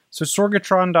everyone. So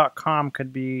sorgatron.com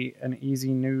could be an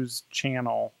easy news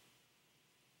channel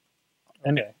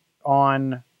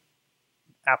on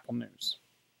Apple News.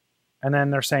 And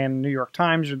then they're saying New York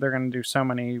Times, they're going to do so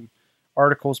many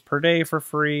articles per day for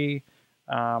free.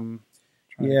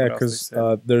 Yeah, because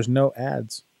there's no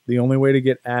ads. The only way to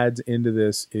get ads into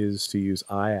this is to use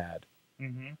iAd.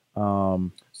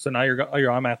 So now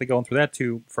you're automatically going through that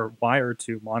for Wire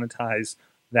to monetize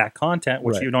that content,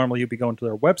 which you'd be going to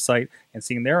their website and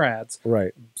seeing their ads.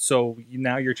 Right. So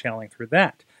now you're channeling through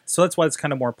that. So that's why it's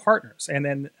kind of more partners. And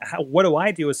then what do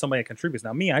I do as somebody that contributes?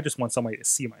 Now, me, I just want somebody to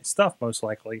see my stuff, most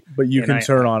likely. But you can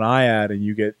turn on iAd and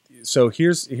you get... So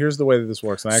here's the way that this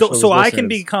works. And so I can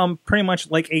become pretty much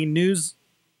like a news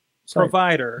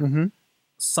provider,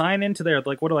 sign into there.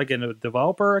 Like, what do I get, a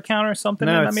developer account or something?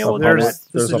 No,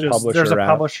 there's a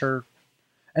publisher.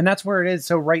 And that's where it is.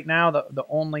 So right now, the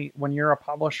only, when you're a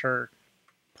publisher,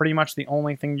 pretty much the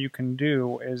only thing you can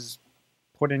do is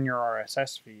put in your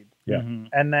RSS feed. Yeah.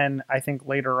 And then I think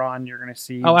later on you're going to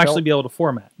see... I'll actually be able to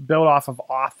format. Build off of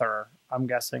author. I'm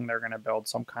guessing they're going to build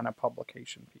some kind of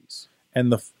publication piece.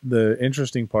 And the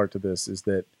interesting part to this is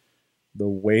that the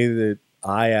way that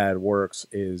iAd works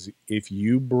is if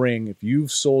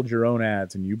you've sold your own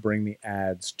ads and you bring the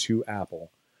ads to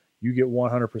Apple, you get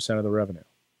 100% of the revenue.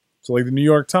 So like the New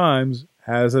York Times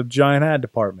has a giant ad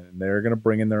department and they're going to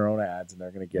bring in their own ads and they're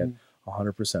going to get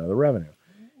 100% of the revenue.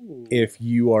 If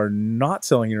you are not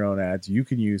selling your own ads, you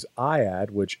can use iAd,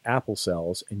 which Apple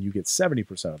sells, and you get 70%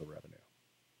 of the revenue.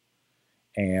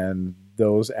 And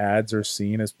those ads are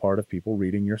seen as part of people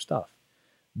reading your stuff.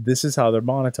 This is how they're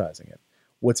monetizing it.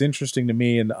 What's interesting to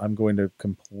me, and I'm going to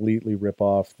completely rip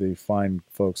off the fine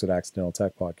folks at Accidental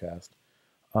Tech Podcast,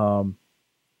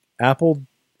 Apple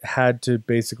had to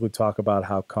basically talk about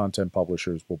how content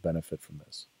publishers will benefit from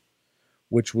this,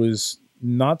 which was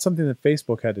not something that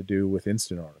Facebook had to do with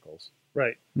instant articles.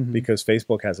 Right. Because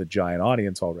Facebook has a giant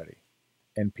audience already.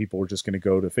 And people are just going to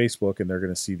go to Facebook and they're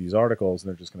going to see these articles and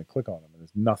they're just going to click on them. And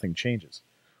nothing changes.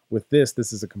 With this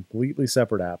is a completely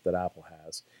separate app that Apple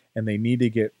has. And they need to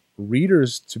get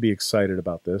readers to be excited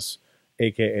about this.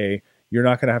 AKA, you're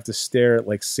not going to have to stare at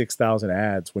like 6,000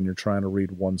 ads when you're trying to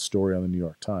read one story on the New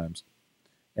York Times.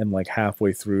 And like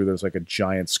halfway through, there's like a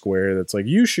giant square that's like,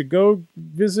 you should go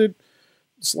visit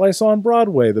Slice on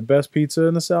Broadway, the best pizza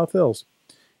in the South Hills.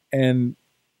 And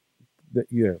there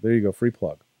you go, free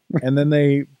plug. And then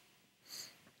they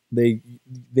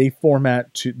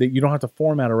format to that. You don't have to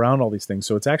format around all these things.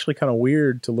 So it's actually kind of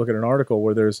weird to look at an article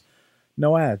where there's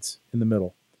no ads in the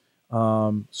middle. So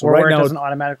or right where it now doesn't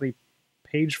automatically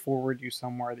page forward you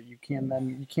somewhere that you can't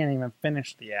even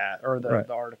finish the ad or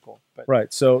the article. But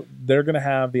right. So they're going to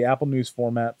have the Apple News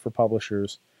format for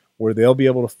publishers where they'll be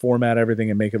able to format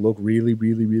everything and make it look really,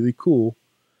 really, really cool.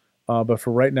 But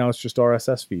for right now, it's just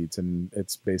RSS feeds and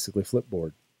it's basically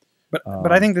Flipboard.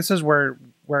 But I think this is where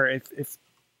if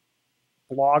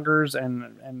bloggers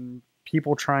and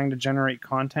people trying to generate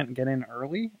content get in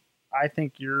early, I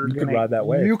think You could ride that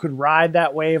wave. You could ride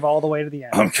that wave all the way to the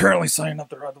end. I'm currently signing up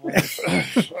to ride the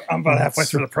wave. I'm about halfway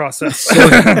through the process.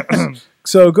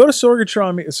 So go to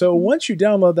Sorgatron Media. So once you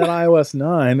download that iOS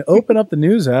 9, open up the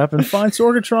news app and find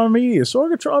Sorgatron Media.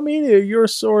 Sorgatron Media, your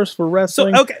source for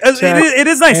wrestling. So, okay, it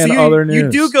is nice. And So other news. you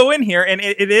do go in here, and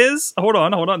it is. Hold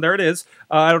on. There it is.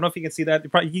 I don't know if you can see that.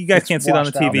 You guys can't see it on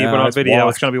the washed out. TV, No, but on it's video,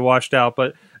 washed. it's going to be washed out.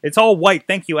 But it's all white.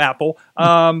 Thank you, Apple.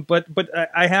 But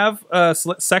I have a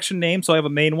section name, so I have a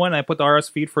main one. I put the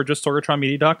RSS feed for just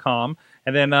SorgatronMedia.com,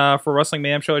 and then for Wrestling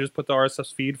Mayhem Show, I just put the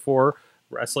RSS feed for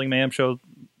Wrestling Mayhem Show.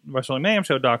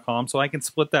 WrestlingMayhemShow.com, so I can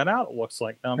split that out. It looks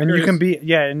like now. And you can be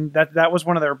and that was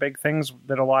one of their big things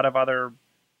that a lot of other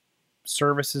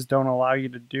services don't allow you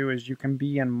to do is you can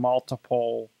be in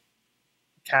multiple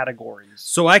categories.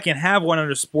 So I can have one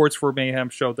under sports for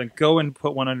Mayhem Show, then go and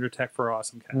put one under tech for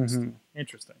Awesomecast.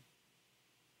 Interesting.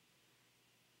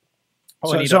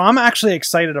 So I'm actually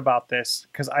excited about this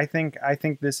because I think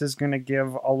this is going to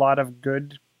give a lot of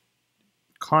good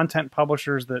content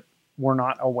publishers that we're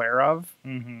not aware of,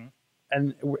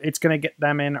 and it's going to get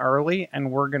them in early,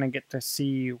 and we're going to get to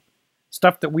see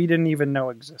stuff that we didn't even know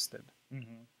existed.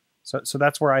 So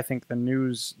that's where I think the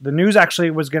news actually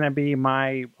was going to be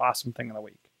my awesome thing of the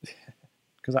week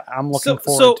because I'm looking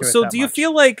forward to it. So that do you much.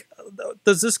 feel like,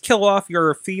 does this kill off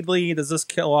your Feedly? Does this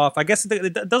kill off? I guess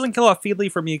it doesn't kill off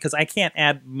Feedly for me because I can't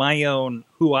add my own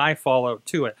who I follow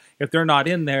to it. If they're not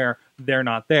in there, they're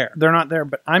not there. They're not there,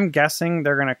 but I'm guessing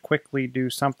they're going to quickly do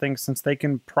something since they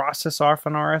can process off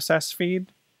an RSS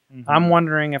feed. I'm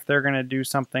wondering if they're going to do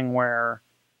something where,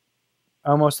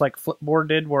 almost like Flipboard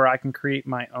did, where I can create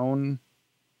my own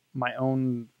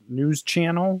news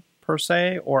channel per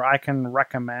se, or I can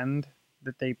recommend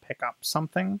that they pick up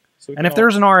something. And if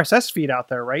there's an RSS feed out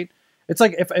there, right? It's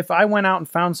like if I went out and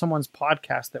found someone's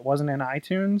podcast that wasn't in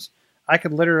iTunes, I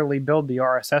could literally build the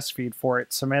RSS feed for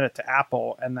it, submit it to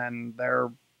Apple, and then their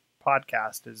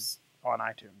podcast is on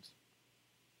iTunes.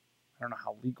 I don't know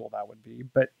how legal that would be,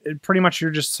 but pretty much you're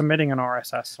just submitting an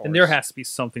RSS source. And there has to be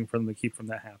something for them to keep from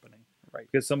that happening. Right.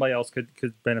 Because somebody else could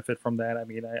benefit from that. I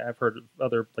mean, I've heard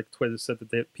other, like Twitter said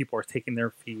that people are taking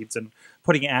their feeds and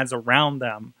putting ads around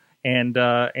them, and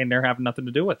they're having nothing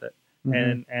to do with it.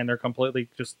 And they're completely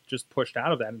just pushed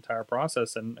out of that entire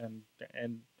process, and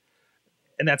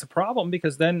that's a problem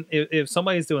because then if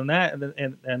somebody's doing that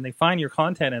and they find your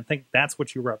content and think that's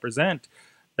what you represent,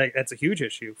 that's a huge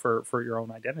issue for your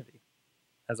own identity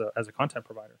as a content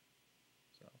provider.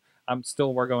 So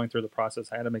we're going through the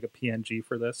process. I had to make a PNG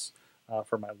for this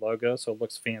for my logo, so it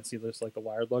looks fancy, just like the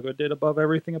Wired logo did above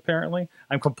everything. Apparently,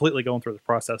 I'm completely going through the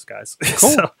process, guys.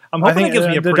 Cool. So I'm hoping it gives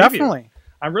me a preview. Definitely.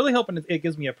 I'm really hoping it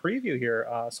gives me a preview here,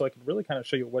 so I can really kind of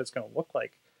show you what it's going to look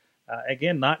like.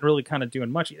 Again, not really kind of doing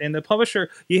much. And the publisher,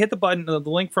 you hit the button, the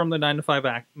link from the 9 to 5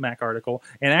 Mac article,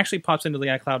 and it actually pops into the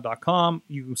iCloud.com.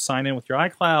 You sign in with your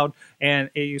iCloud, and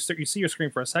you see your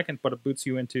screen for a second, but it boots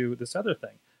you into this other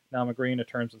thing. Now I'm agreeing to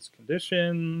terms and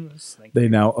conditions. They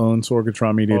now own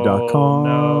SorgatronMedia.com.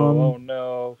 Oh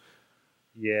no.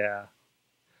 Yeah.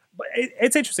 But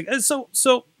it's interesting.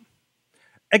 So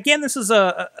again, this is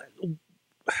I'm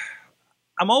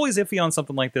always iffy on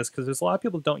something like this because there's a lot of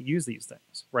people who don't use these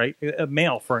things, right?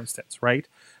 Mail, for instance, right?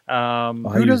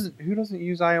 Who doesn't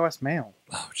use iOS Mail?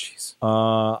 Oh, jeez.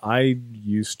 I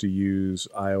used to use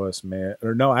iOS Mail,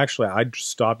 or no, actually, I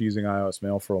stopped using iOS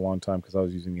Mail for a long time because I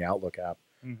was using the Outlook app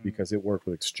because it worked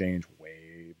with Exchange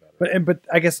way better. But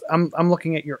I guess I'm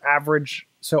looking at your average.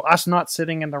 So us not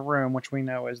sitting in the room, which we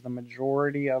know is the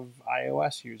majority of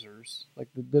iOS users, like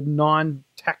the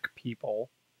non-tech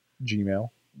people. Gmail.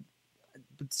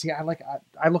 But see, I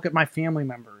look at my family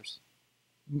members.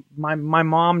 My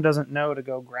mom doesn't know to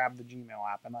go grab the Gmail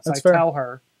app unless That's I fair. tell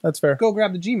her. That's fair. Go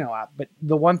grab the Gmail app. But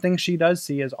the one thing she does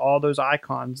see is all those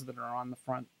icons that are on the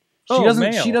front. Mail. She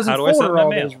doesn't How do I send folder my all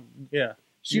mail? those. Yeah.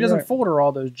 She doesn't folder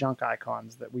all those junk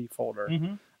icons that we folder.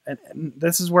 And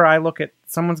this is where I look at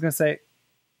someone's going to say,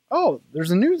 "Oh, there's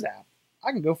a news app.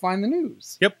 I can go find the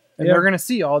news." Yep. And they're going to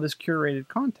see all this curated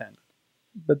content.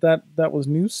 But that was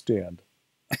Newsstand.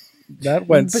 That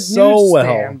went But so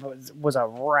well. Newsstand was a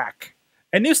wreck.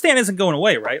 And Newsstand isn't going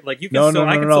away, right? Like you can No.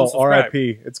 I can still subscribe.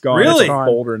 RIP. It's gone. Really? It's a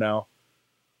folder now.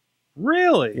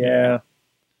 Really? Yeah.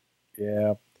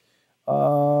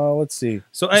 Let's see.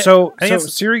 So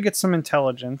Siri gets some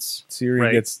intelligence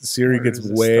Siri gets Where does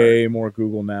this way more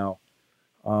Google now.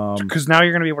 because now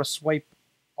you're going to be able to swipe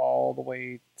all the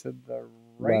way to the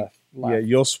right. Yeah,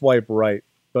 you'll swipe right.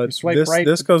 But swipe this right,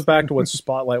 this goes back to what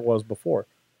Spotlight was before.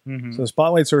 So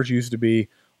Spotlight search used to be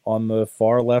on the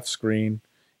far left screen,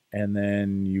 and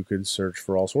then you could search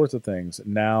for all sorts of things.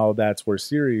 Now that's where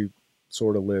Siri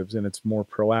sort of lives, and it's more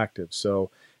proactive. So,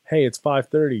 hey, it's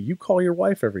 5:30. You call your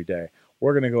wife every day.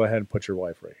 We're going to go ahead and put your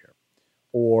wife right here.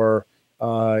 Or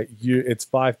it's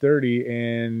 5:30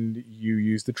 and you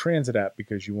use the transit app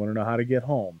because you want to know how to get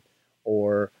home.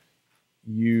 Or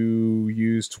you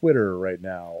use Twitter right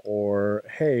now. Or,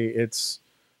 hey, it's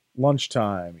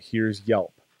lunchtime. Here's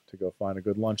Yelp to go find a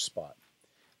good lunch spot.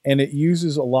 And it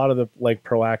uses a lot of the like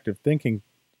proactive thinking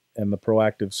and the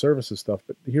proactive services stuff.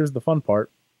 But here's the fun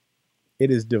part.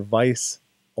 It is device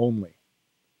only.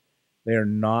 They are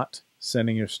not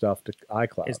sending your stuff to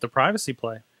iCloud. It's the privacy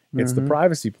play. It's the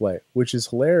privacy play, which is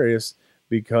hilarious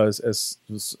because as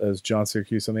John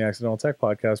Syracuse on the Accidental Tech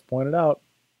podcast pointed out,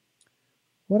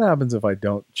 what happens if I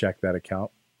don't check that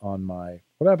account on my,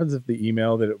 what happens if the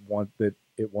email that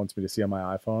it wants me to see on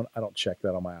my iPhone, I don't check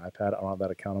that on my iPad. I don't have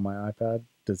that account on my iPad.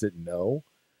 Does it know?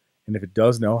 And if it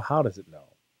does know, how does it know?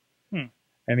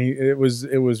 And it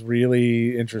was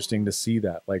really interesting to see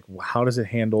that. Like, how does it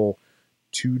handle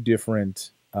two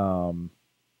different, how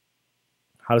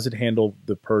does it handle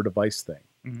the per device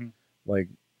thing? Like,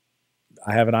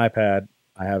 I have an iPad,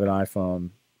 I have an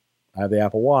iPhone, I have the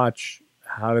Apple Watch.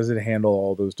 How does it handle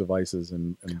all those devices?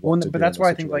 And but that's why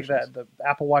I think like that the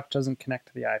Apple Watch doesn't connect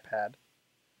to the iPad,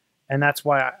 and that's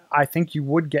why I think you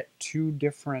would get two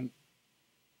different.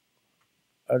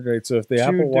 Okay, so if the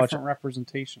Apple Watch different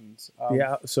representations,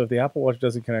 so if the Apple Watch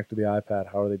doesn't connect to the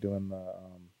iPad, how are they doing the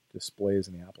displays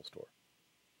in the Apple Store?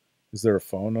 Is there a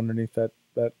phone underneath that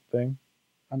thing?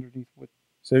 Underneath what?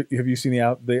 So have you seen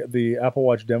the Apple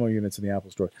Watch demo units in the Apple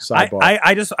Store? Sidebar.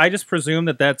 I just presume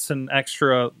that that's an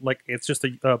extra, like it's just a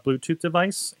Bluetooth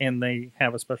device, and they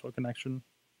have a special connection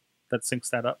that syncs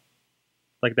that up,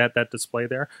 like that display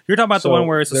there. You're talking about the one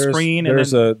where it's a screen, and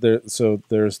so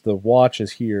there's the watch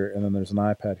is here, and then there's an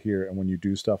iPad here, and when you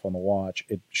do stuff on the watch,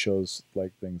 it shows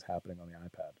like things happening on the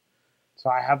iPad. So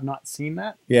I have not seen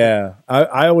that. Yeah,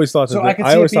 I always thought that.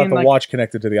 I always thought the watch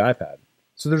connected to the iPad.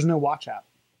 So there's no watch app.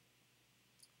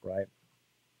 Right.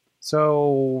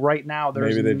 So right now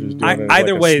there's maybe they just do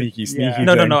either like way. Sneaky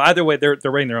No. Either way, they're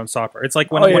writing their own software. It's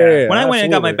like when I went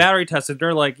and got my battery tested,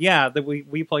 they're like, yeah,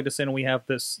 we plugged this in and we have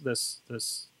this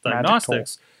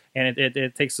diagnostics, and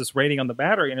it takes this rating on the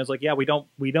battery, and it's like, yeah, we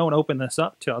don't open this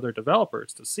up to other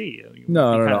developers to see.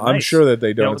 No. I'm sure that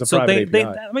they don't. It's a private API.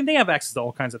 I mean, they have access to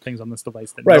all kinds of things on this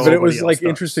device. That right, but it was like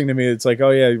interesting to me. It's like,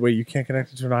 oh yeah, wait, you can't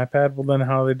connect it to an iPad. Well, then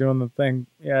how are they doing the thing?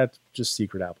 Yeah, it's just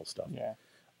secret Apple stuff. Yeah.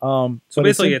 So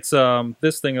basically, it's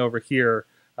this thing over here,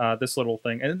 this little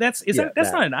thing, and that's not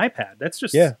an iPad. That's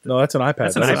just no, that's an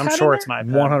iPad. I'm sure it's an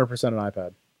iPad. 100% an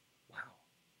iPad.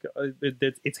 Wow,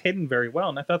 it's hidden very well,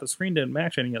 and I thought the screen didn't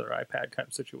match any other iPad kind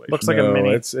of situation. Looks like a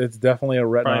mini. It's definitely a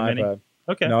Retina Probably iPad. mini.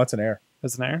 Okay, no, it's an Air.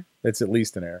 It's an Air. It's at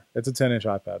least an Air. It's a 10-inch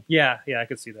iPad. Yeah, I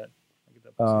could see that.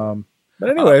 But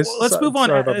anyways, let's move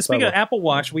on. Speaking of Apple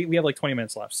Watch, we have like 20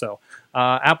 minutes left. So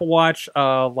Apple Watch,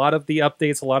 a lot of the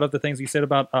updates, a lot of the things you said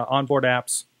about onboard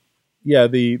apps. Yeah,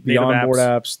 the onboard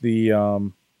apps,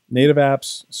 the native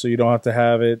apps, so you don't have to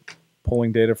have it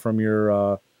pulling data from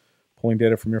your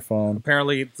phone.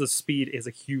 Apparently, the speed is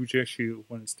a huge issue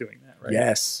when it's doing that, right?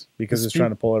 Yes, because it's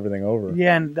trying to pull everything over.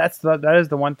 Yeah, and that is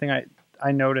the one thing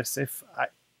I notice. If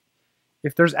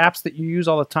there's apps that you use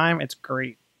all the time, it's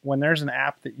great. When there's an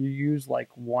app that you use like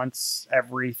once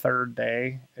every third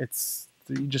day,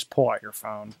 you just pull out your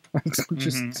phone.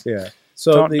 Yeah.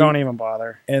 So don't even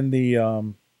bother. And the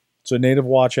so native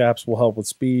watch apps will help with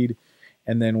speed,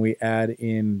 and then we add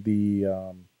in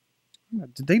the.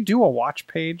 Did they do a watch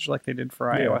page like they did for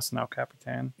iOS and El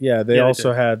Capitan? Yeah, they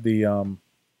also had the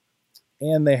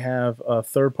and they have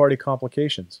third-party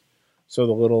complications. So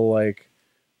the little like,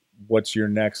 what's your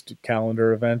next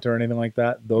calendar event or anything like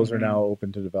that? Those are now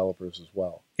open to developers as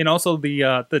well. And also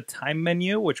the time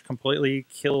menu, which completely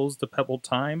kills the Pebble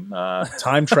time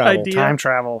time travel. idea. Time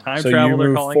travel. So you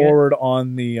move forward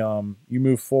on the on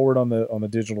the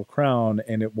digital crown,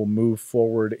 and it will move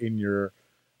forward in your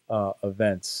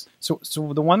events. So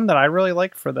the one that I really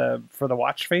like for the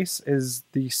watch face is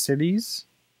the cities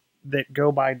that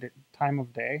go by time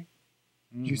of day.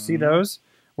 Do you see those?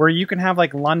 Where you can have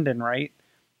like London, right?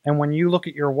 And when you look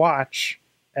at your watch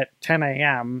at 10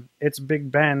 a.m., it's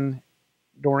Big Ben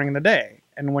during the day.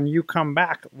 And when you come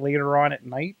back later on at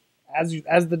night,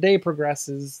 as the day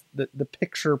progresses, the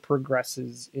picture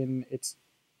progresses in its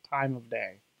time of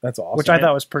day. That's awesome. Which I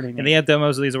thought was pretty neat. And they have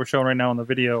demos of these that we're showing right now on the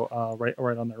video,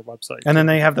 right on their website. And then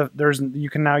they have you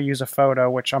can now use a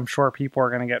photo, which I'm sure people are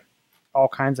going to get all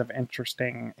kinds of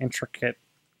intricate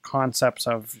concepts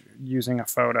of using a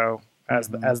photo as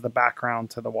the background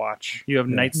to the watch. You have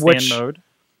nightstand mode.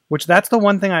 Which that's the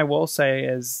one thing I will say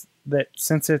is that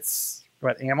since it's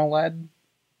AMOLED,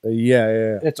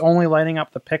 Yeah. It's only lighting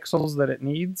up the pixels that it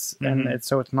needs, and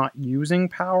so it's not using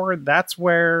power. That's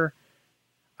where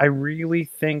I really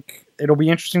think it'll be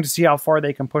interesting to see how far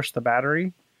they can push the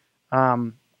battery.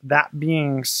 That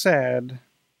being said,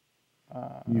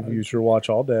 you've used your watch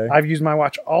all day. I've used my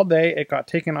watch all day. It got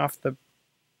taken off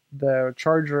the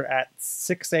charger at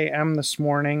 6 a.m. this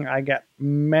morning. I get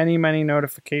many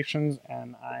notifications,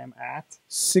 and I'm at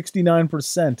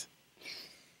 69%.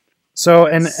 So,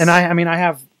 and I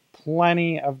have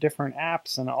plenty of different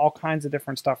apps and all kinds of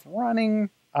different stuff running.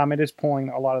 It is pulling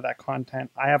a lot of that content.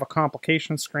 I have a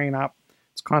complication screen up.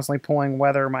 It's constantly pulling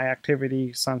weather, my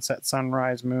activity, sunset,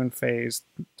 sunrise, moon phase,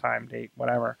 time, date,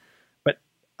 whatever. But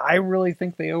I really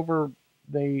think they over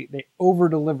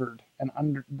delivered and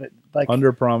under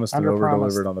promised and over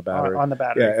delivered on the battery. On the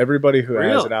battery. Yeah, everybody who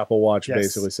has an Apple Watch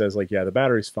basically says like, yeah, the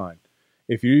battery's fine.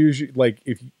 If you use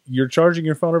if you're charging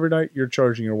your phone every night, you're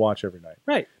charging your watch every night.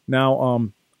 Right.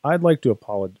 Now, I'd like to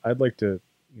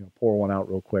pour one out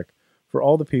real quick for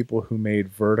all the people who made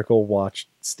vertical watch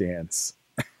stands.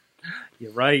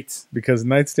 You're right. Because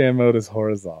nightstand mode is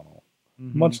horizontal,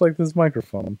 much like this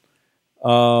microphone.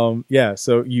 Yeah,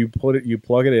 so you plug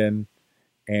it in,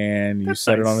 and you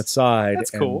set it on its side. That's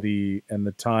cool. And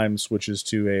the time switches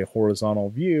to a horizontal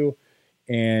view,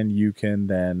 and you can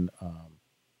then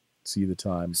see the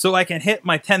time. So I can hit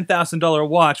my $10,000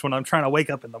 watch when I'm trying to wake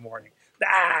up in the morning.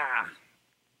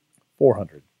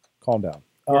 400. Calm down.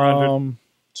 400.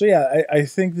 So yeah, I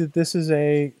think that this is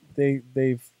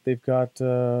they've got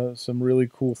some really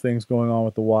cool things going on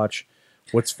with the watch.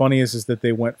 What's funny is that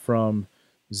they went from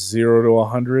 0 to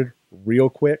 100 real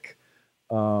quick.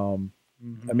 I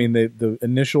mean, the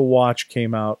initial watch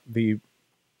came out. The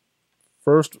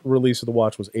first release of the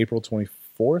watch was April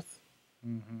 24th,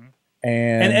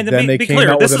 and then they came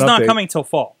out this with is an not update. coming till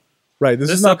fall. Right, this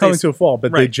is not coming till fall,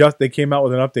 but right. they came out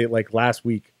with an update like last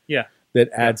week. Yeah, that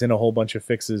adds in a whole bunch of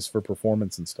fixes for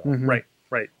performance and stuff. Right.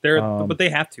 But they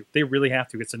have to. They really have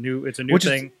to. It's a new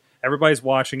thing. Everybody's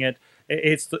watching it.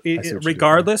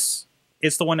 Regardless,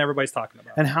 it's the one everybody's talking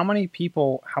about. And how many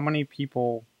people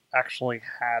actually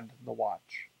had the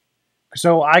watch?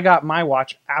 So I got my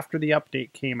watch after the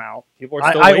update came out. People are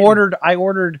still I waiting. I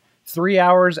ordered 3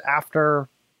 hours after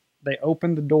they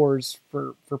opened the doors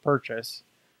for purchase,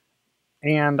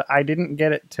 and I didn't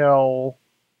get it till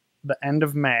the end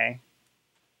of May.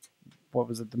 What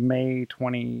was it, the May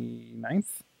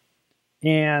 29th?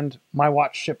 And my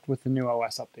watch shipped with the new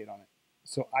OS update on it.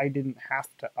 So I didn't have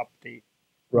to update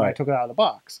when I took it out of the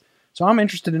box. So I'm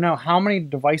interested to know how many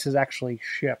devices actually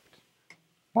shipped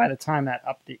by the time that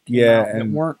update came out that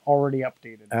weren't already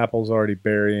updated. Apple's already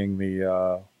burying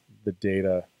the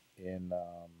data in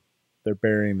they're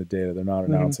burying the data. They're not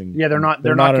announcing. Yeah, they're not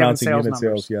announcing sales unit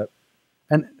sales yet.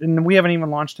 And we haven't even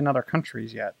launched in other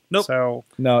countries yet. Nope. So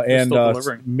no, and still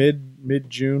delivering. mid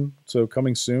June, so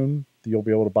coming soon, you'll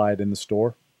be able to buy it in the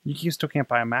store. You still can't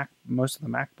buy most of the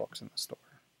MacBooks in the store,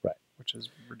 right? Which is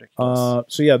ridiculous.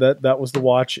 So yeah, that was the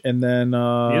watch, and then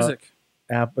music,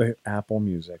 Apple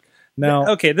Music.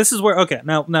 Now, okay, this is where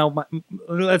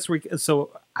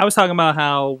so I was talking about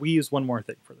how we use one more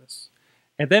thing for this,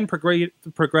 and then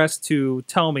progress to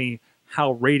tell me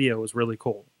how radio is really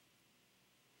cool.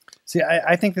 See,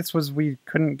 I think this was we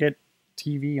couldn't get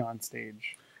TV on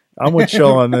stage. I'm with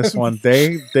Chill on this one.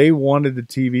 They wanted the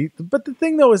TV, but the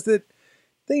thing though is that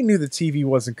they knew the TV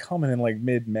wasn't coming in like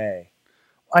mid-May.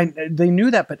 They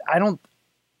knew that, but I don't,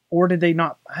 or did they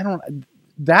not? I don't.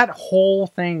 That whole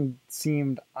thing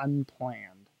seemed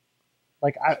unplanned.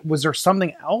 Like, was there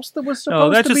something else that was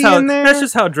supposed to be in there? That's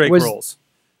just how Drake rolls.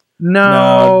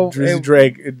 No, Drizzy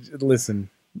Drake. Listen.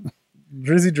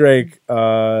 Drizzy Drake,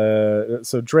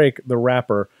 so Drake, the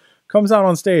rapper, comes out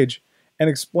on stage and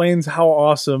explains how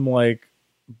awesome, like,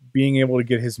 being able to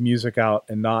get his music out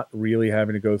and not really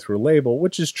having to go through a label,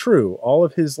 which is true. All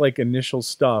of his, like, initial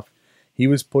stuff, he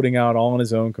was putting out all on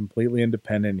his own, completely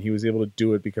independent. He was able to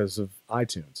do it because of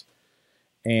iTunes.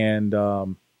 And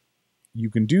you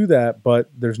can do that, but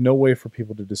there's no way for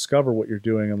people to discover what you're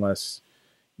doing unless,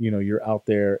 you're out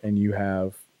there and you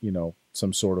have,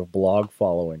 some sort of blog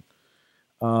following.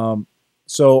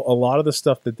 So a lot of the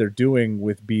stuff that they're doing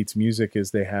with Beats Music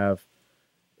is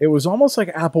it was almost like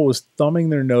Apple was thumbing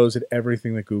their nose at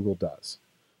everything that Google does.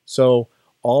 So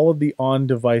all of the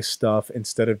on-device stuff,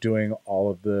 instead of doing all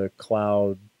of the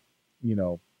cloud,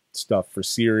 stuff for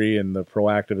Siri and the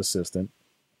proactive assistant,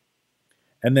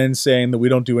 and then saying that we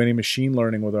don't do any machine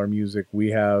learning with our music,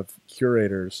 we have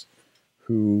curators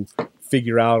who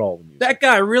figure out all the music. That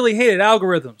guy really hated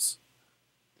algorithms.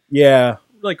 Yeah.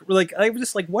 Like I was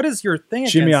just like, what is your thing?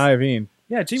 Jimmy Iovine.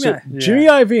 Yeah, Jimmy. Jimmy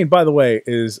Iovine, by the way,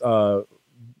 is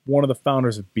one of the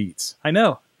founders of Beats. I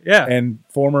know. Yeah. And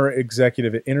former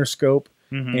executive at Interscope.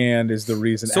 And is the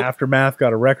reason Aftermath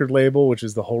got a record label, which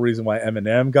is the whole reason why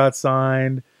Eminem got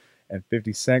signed and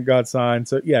 50 Cent got signed.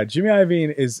 So yeah, Jimmy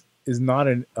Iovine is not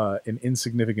an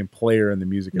insignificant player in the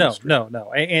music industry.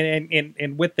 No.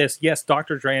 And with this, yes,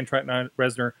 Dr. Dre and Trent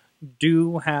Reznor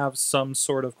do have some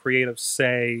sort of creative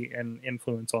say and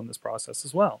influence on this process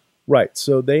as well. Right.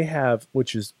 So they have,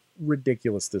 which is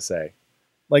ridiculous to say,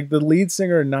 like the lead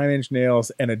singer in Nine Inch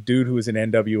Nails and a dude who was in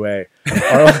NWA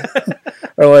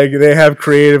are like they have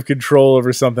creative control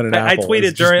over something at Apple. I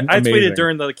tweeted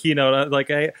during the keynote, like,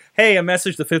 hey, a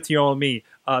message to 15-year-old me.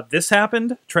 This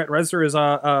happened. Trent Reznor is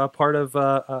part of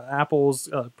Apple's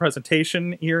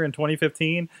presentation here in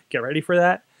 2015. Get ready for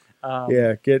that.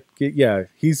 Yeah,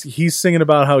 he's singing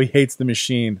about how he hates the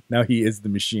machine. Now he is the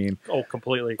machine. Oh,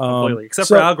 completely. Except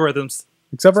for algorithms.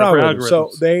 Except for algorithms. So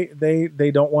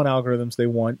they don't want algorithms. They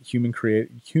want human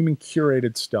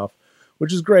curated stuff,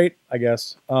 which is great, I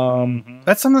guess.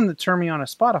 That's something that turned me on to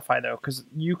Spotify, though, because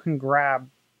you can grab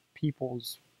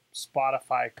people's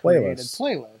Spotify created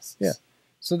playlists. Yeah.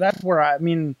 So that's where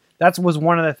that was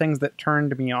one of the things that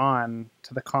turned me on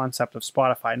to the concept of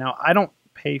Spotify. Now, I don't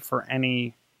pay for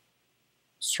any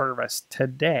service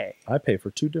today. I pay for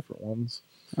 2 different ones.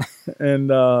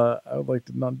 And I would like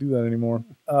to not do that anymore.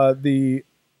 There's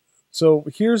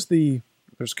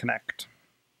Connect.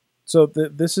 So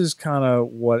this is kind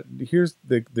of here's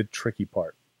the tricky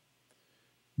part.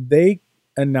 They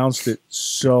announced it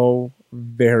so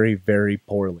very, very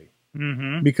poorly.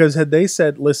 Because had they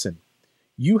said, listen,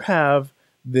 you have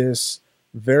this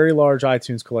very large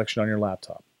iTunes collection on your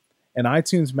laptop, and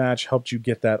iTunes Match helped you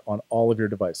get that on all of your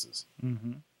devices.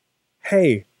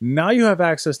 Hey, now you have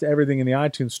access to everything in the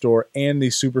iTunes store and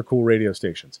these super cool radio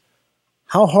stations.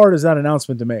 How hard is that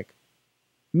announcement to make?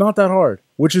 Not that hard,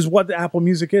 which is what the Apple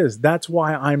Music is. That's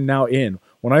why I'm now in.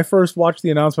 When I first watched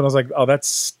the announcement, I was like, oh, that's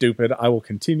stupid. I will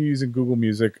continue using Google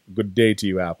Music. Good day to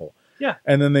you, Apple. Yeah.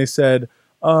 And then they said,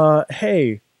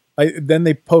 hey, then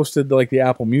they posted like the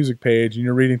Apple Music page, and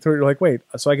you're reading through it. You're like, wait,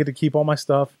 so I get to keep all my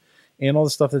stuff and all the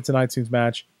stuff that's in iTunes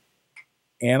Match,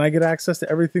 and I get access to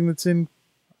everything that's in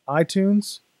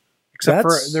iTunes? Except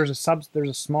for there's a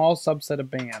small subset of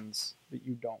bands that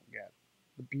you don't get.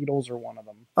 The Beatles are one of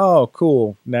them. Oh,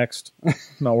 cool. Next.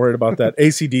 Not worried about that.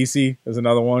 AC/DC is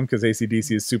another one, because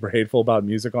AC/DC is super hateful about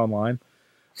music online.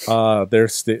 I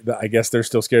guess they're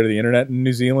still scared of the internet in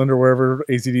New Zealand or wherever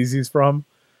AC/DC is from.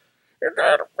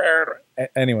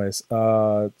 Anyways,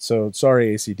 so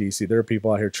sorry, AC/DC. There are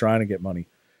people out here trying to get money.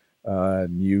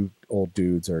 And you old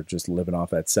dudes are just living off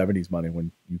that 70s money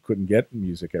when you couldn't get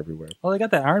music everywhere. Well, they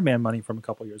got that Iron Man money from a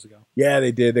couple years ago. Yeah,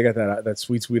 they did. They got that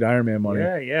sweet Iron Man money.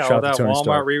 Yeah. All that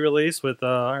Walmart re-release with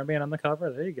Iron Man on the cover.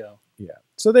 There you go. Yeah.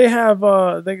 So they have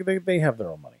they have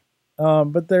their own money.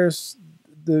 But there's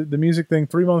the music thing,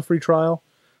 3-month free trial.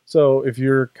 So if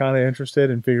you're kind of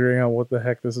interested in figuring out what the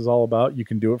heck this is all about, you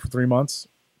can do it for 3 months.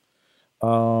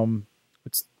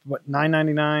 It's what,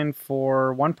 $9.99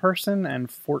 for one person and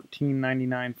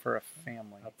 $14.99 for a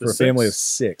family. For a family of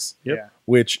 6. Yep. Yeah.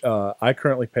 Which I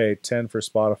currently pay $10 for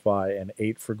Spotify and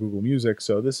 $8 for Google Music.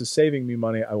 So this is saving me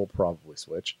money. I will probably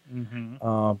switch.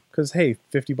 Because hey,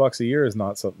 $50 a year is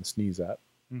not something to sneeze at.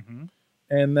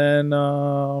 And then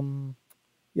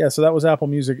so that was Apple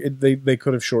Music. They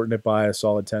could have shortened it by a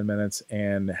solid 10 minutes,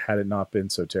 and had it not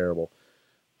been so terrible.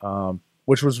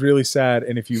 Which was really sad.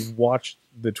 And if you watched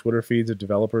the Twitter feeds of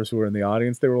developers who were in the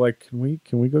audience, they were like, can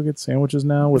we go get sandwiches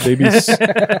now? Would they be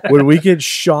would we get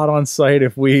shot on site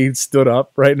if we stood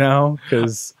up right now?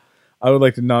 Because I would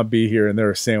like to not be here, and there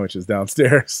are sandwiches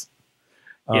downstairs.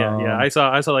 Yeah. I saw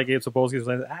like Gabe Sapolsky was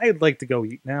like, I'd like to go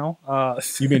eat now.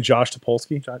 You mean Josh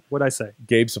Topolsky? What'd I say?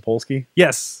 Gabe Sapolsky?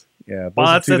 Yes. Yeah.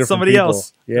 That's somebody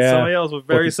else. Yeah. That's somebody else with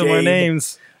very similar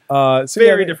names.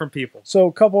 Very different people. So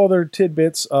a couple other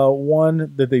tidbits.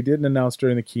 One that they didn't announce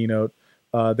during the keynote.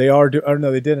 They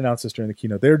did announce this during the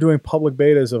keynote. They're doing public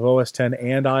betas of OS X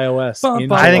and iOS. I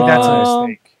think that's a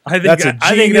mistake.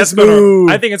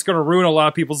 I think it's going to ruin a lot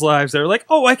of people's lives. They're like,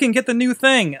 oh, I can get the new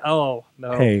thing. Oh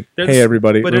no. Hey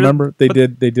everybody! Remember they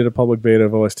did a public beta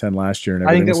of OS X last year, and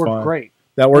I think everything that was worked fine. great.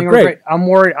 That worked great. I'm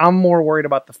more worried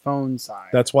about the phone side.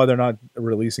 That's why they're not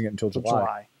releasing it until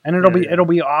July. And it'll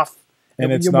be off.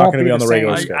 And it's not going to be on the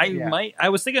regular schedule. I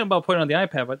was thinking about putting it on the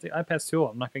iPad, but the iPad's too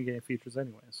old. I'm not going to get any features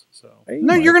anyways. So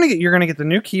you're gonna get the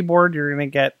new keyboard. You're gonna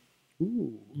get.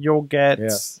 You'll get. Yeah.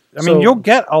 You'll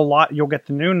get a lot. You'll get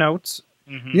the new notes.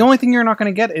 The only thing you're not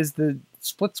going to get is the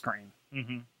split screen.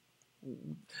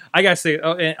 I gotta say,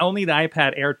 only the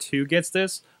iPad Air 2 gets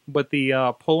this. but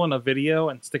the pulling a video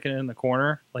and sticking it in the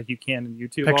corner like you can in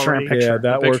YouTube Picture in already. picture. Yeah,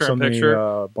 that Picture works in on picture.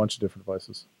 the bunch of different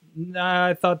devices. Nah,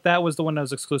 I thought that was the one that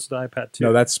was exclusive to iPad 2.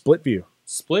 No, that's split view.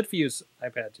 Split View's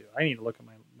iPad 2. I need to look at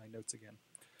my notes again.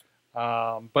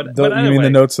 But You anyway, mean the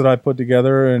notes that I put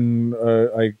together, and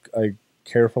I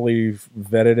carefully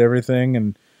vetted everything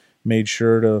and made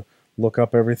sure to look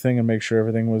up everything and make sure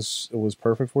everything was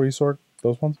perfect for you, Sorg?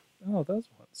 Those ones? Oh, those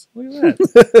ones. Look at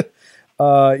that.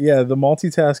 Yeah, the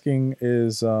multitasking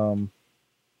is. And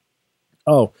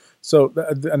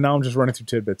now I'm just running through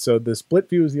tidbits. So the split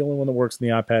view is the only one that works in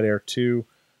the iPad Air 2.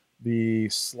 The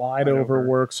slide over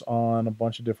works on a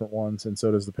bunch of different ones, and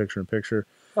so does the picture in picture.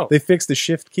 Oh. They fixed the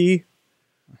shift key,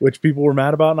 which people were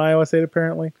mad about in iOS 8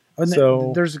 apparently.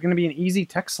 So there's going to be an easy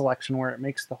text selection where it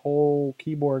makes the whole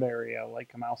keyboard area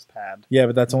like a mouse pad. yeah,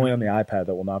 but that's only on the iPad.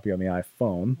 That will not be on the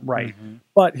iPhone. Right.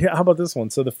 But yeah, how about this one?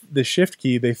 So the shift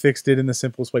key, they fixed it in the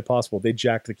simplest way possible. They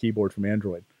jacked the keyboard from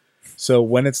Android. So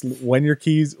when your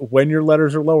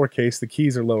letters are lowercase, the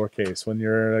keys are lowercase. When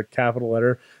you're a capital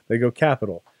letter, they go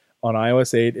capital. On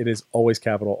iOS 8, it is always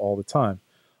capital all the time.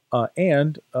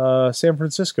 And San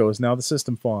Francisco is now the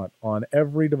system font on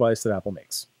every device that Apple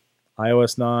makes.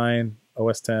 iOS 9,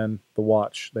 OS X, the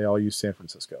watch, they all use San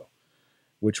Francisco,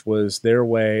 which was their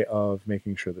way of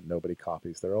making sure that nobody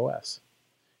copies their OS.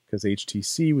 Because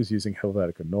HTC was using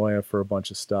Helvetica Neue for a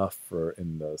bunch of stuff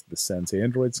in the Sense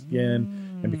Android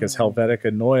skin. And because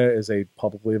Helvetica Neue is a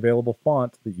publicly available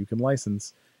font that you can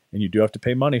license, and you do have to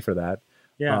pay money for that,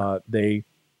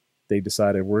 they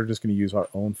decided we're just going to use our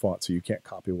own font, so you can't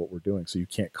copy what we're doing. So you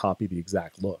can't copy the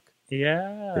exact look.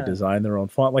 Yeah. They designed their own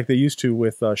font like they used to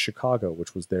with Chicago,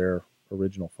 which was their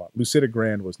original font. Lucida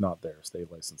Grand was not theirs. They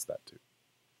licensed that too.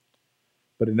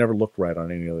 But it never looked right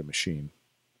on any other machine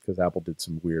because Apple did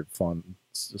some weird font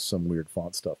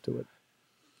stuff to it.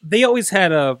 They always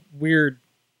had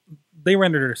they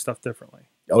rendered their stuff differently.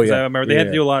 Oh yeah. I remember they had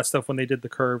to do a lot of stuff when they did the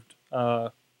curved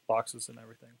boxes and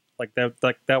everything.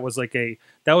 That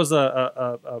was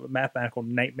a mathematical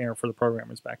nightmare for the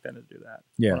programmers back then to do that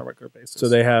on a regular basis. So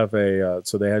they have they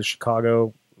had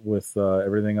Chicago with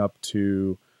everything up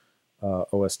to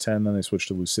OS X, then they switched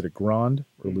to Lucida Grande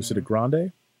Lucida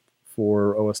Grande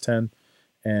for OS X,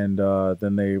 and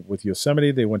then they with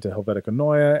Yosemite they went to Helvetica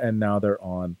Neue, and now they're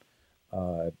on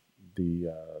to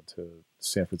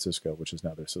San Francisco, which is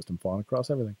now their system font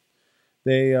across everything.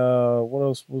 They what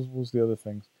else was the other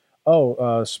things?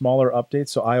 Smaller updates.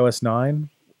 So iOS 9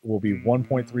 will be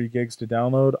 1.3 gigs to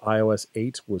download. iOS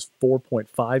 8 was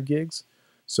 4.5 gigs.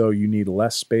 So you need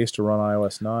less space to run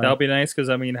iOS 9. That'll be nice because,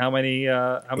 I mean, how many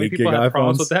people gig had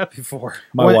problems iPhones. with that before?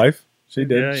 My wife, she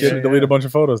did. Yeah, She had to delete a bunch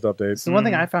of photos to update. So one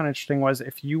thing I found interesting was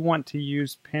if you want to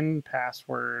use PIN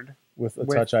password with a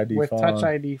Touch ID with phone. Touch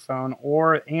ID phone,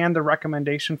 and the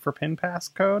recommendation for PIN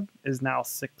passcode is now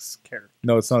 6 characters.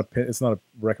 No, it's not a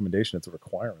recommendation. It's a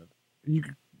requirement.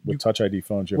 With Touch ID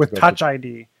phones, you have With to go Touch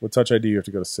ID. With Touch ID, you have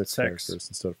to go to 6 characters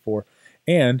instead of 4.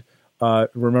 And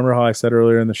remember how I said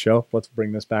earlier in the show, let's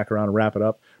bring this back around and wrap it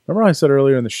up. Remember how I said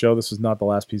earlier in the show, this was not the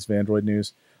last piece of Android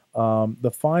news.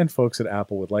 The fine folks at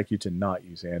Apple would like you to not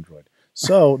use Android.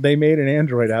 So they made an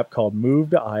Android app called Move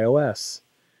to iOS.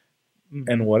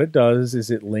 And what it does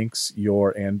is it links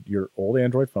your old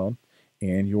Android phone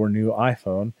and your new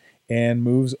iPhone and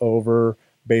moves over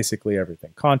basically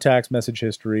everything. Contacts, message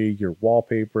history, your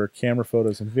wallpaper, camera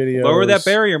photos and videos. Lower that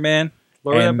barrier, man.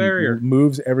 Lower that barrier.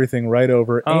 Moves everything right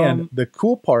over. And the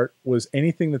cool part was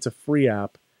anything that's a free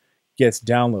app gets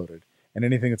downloaded. And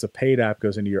anything that's a paid app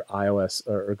goes into your iOS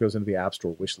or goes into the App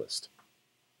Store wish list.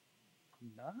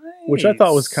 Nice. Which I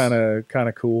thought was kind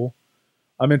of cool.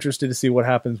 I'm interested to see what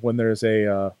happens when there's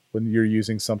when you're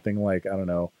using something like, I don't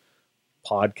know,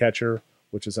 Podcatcher,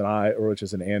 which is an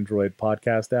Android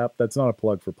podcast app. That's not a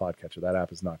plug for Podcatcher. That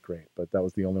app is not great, but that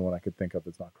was the only one I could think of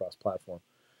that's not cross-platform.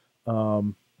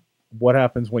 What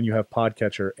happens when you have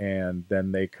Podcatcher and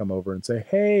then they come over and say,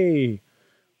 "Hey,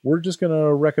 we're just going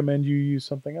to recommend you use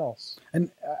something else"?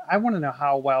 And I want to know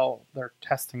how well they're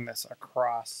testing this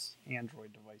across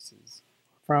Android devices.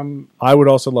 I would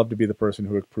also love to be the person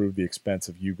who approved the expense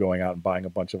of you going out and buying a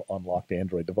bunch of unlocked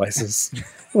Android devices.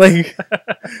 Like,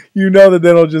 that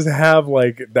they'll just have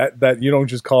like that you don't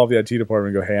just call the IT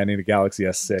department and go, "Hey, I need a Galaxy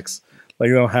S6." Like,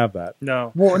 they don't have that.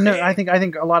 No. Well, no, I think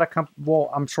a lot of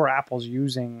I'm sure Apple's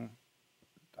using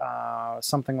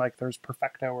something like there's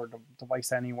Perfecto or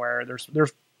Device Anywhere.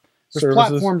 There's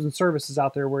platforms and services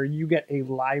out there where you get a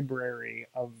library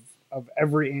of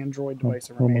every Android device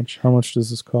ever made. How much does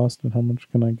this cost, and how much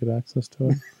can I get access to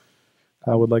it?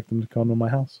 I would like them to come to my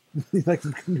house. You like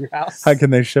them to come to your house? How can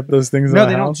they ship those things? No,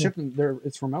 they don't ship them.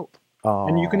 It's remote, Oh.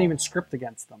 and you can even script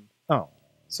against them. Oh,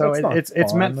 So That's not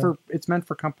it's meant fun.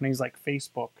 for companies like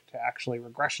Facebook to actually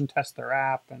regression test their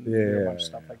app and do a bunch of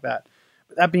stuff like that.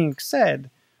 But that being said,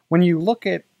 when you look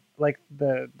at like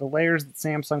the layers that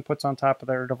Samsung puts on top of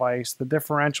their device, the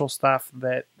differential stuff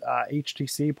that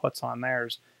HTC puts on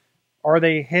theirs, are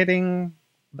they hitting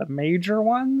the major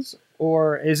ones,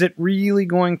 or is it really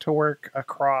going to work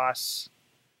across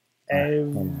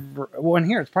well, in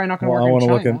here, it's probably not going to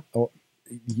work in China.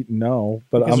 No,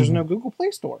 but because there's no Google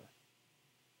Play Store.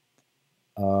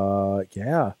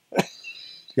 Yeah.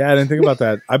 Yeah, I didn't think about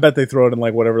that. I bet they throw it in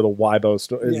like whatever the Weibo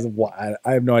store is. Yeah.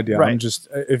 I have no idea. Right. I'm just,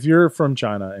 if you're from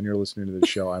China and you're listening to this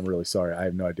show, I'm really sorry. I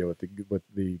have no idea what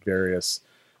the various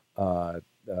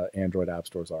Android app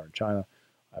stores are in China.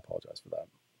 I apologize for that.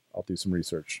 I'll do some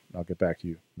research. I'll get back to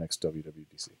you next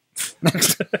WWDC.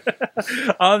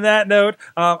 On that note,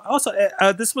 also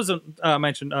this was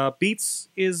mentioned. Beats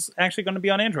is actually going to be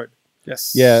on Android.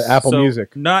 Yes. Yeah, Apple So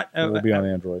Music not will be on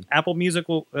Android. Apple Music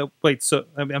will wait. So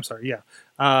I'm sorry. Yeah,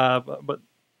 but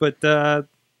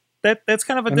that's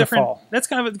kind of a In the different. fall. That's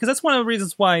kind of because that's one of the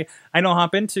reasons why I don't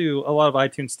hop into a lot of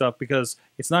iTunes stuff because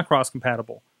it's not cross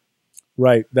compatible.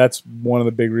 Right. That's one of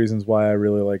the big reasons why I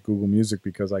really like Google Music,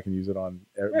 because I can use it on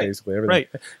basically everything. Right.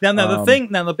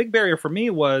 Now the big barrier for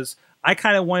me was I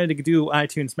kind of wanted to do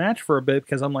iTunes Match for a bit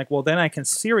because I'm like, well, then I can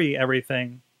Siri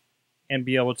everything and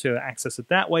be able to access it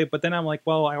that way. But then I'm like,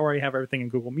 well, I already have everything in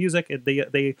Google Music.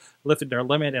 They lifted their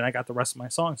limit, and I got the rest of my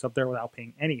songs up there without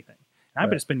paying anything. And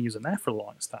I've just been using that for the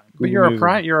longest time. But you're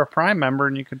a Prime member,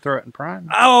 and you can throw it in Prime.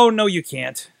 Oh no, you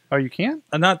can't. Oh, you can?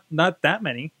 Not that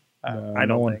many. I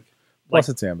don't think. Plus,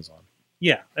 it's Amazon.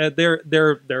 Yeah,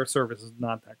 their service is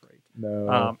not that great.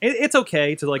 No, it's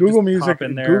okay to like Google just Music. hop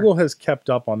in there. Google has kept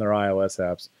up on their iOS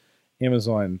apps.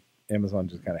 Amazon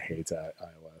just kind of hates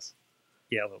iOS.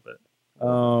 Yeah, a little bit.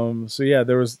 So yeah,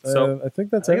 there was. I think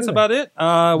that's about it.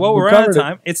 Well, we're out of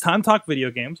time. It's time to talk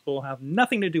video games. We'll have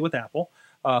nothing to do with Apple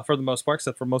for the most part,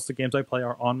 except for most of the games I play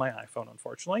are on my iPhone,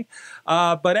 unfortunately.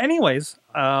 But anyways,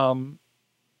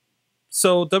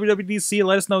 so WWDC,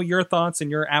 let us know your thoughts and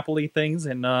your Apple-y things,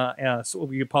 and so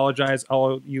we apologize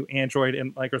all you Android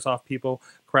and Microsoft people,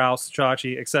 Kraus,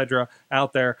 Chachi, etc.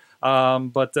 out there.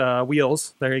 But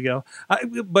Wheels, there you go.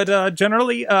 But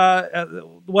generally,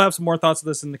 we'll have some more thoughts of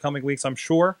this in the coming weeks, I'm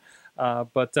sure.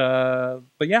 But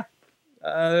yeah.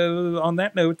 On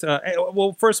that note,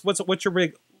 well, first, what's your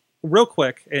big, real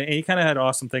quick? And you kind of had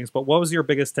awesome things, but what was your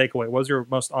biggest takeaway? What was your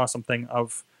most awesome thing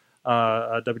of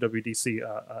WWDC,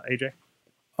 AJ?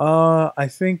 I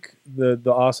think the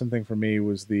awesome thing for me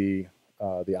was the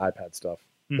iPad stuff.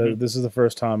 Mm-hmm. This is the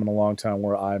first time in a long time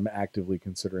where I'm actively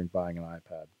considering buying an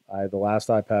iPad. The last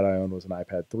iPad I owned was an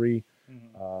iPad 3,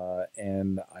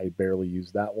 and I barely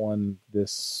used that one.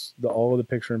 All of the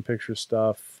picture-in-picture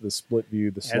stuff, the split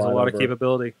view, the slide has a lot over, of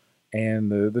capability,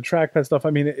 and the trackpad stuff.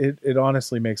 I mean, it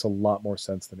honestly makes a lot more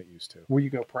sense than it used to. Will you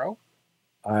go Pro?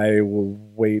 I will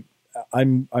wait.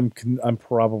 I'm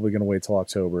probably going to wait till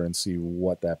October and see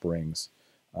what that brings.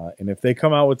 And if they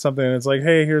come out with something and it's like,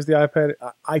 hey, here's the iPad,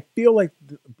 I feel like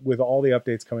with all the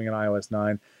updates coming in iOS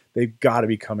 9, they've got to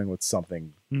be coming with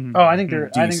something. Mm-hmm. Oh, I think they're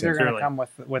going Really. to come with.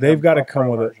 They've got to a come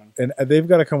Pro with version. it, and they've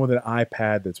got to come with an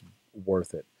iPad that's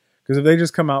worth it. Because if they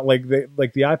just come out like the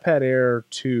iPad Air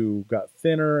 2 got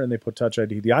thinner and they put Touch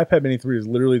ID, the iPad Mini 3 is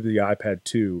literally the iPad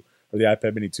 2 or the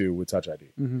iPad Mini 2 with Touch ID.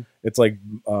 Mm-hmm. It's like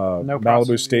No Malibu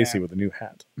process, Stacy yeah. with a new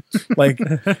hat. Like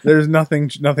there's nothing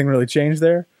really changed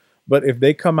there. But if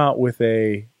they come out with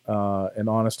an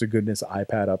honest to goodness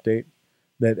iPad update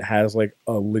that has like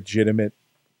a legitimate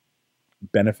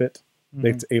benefit,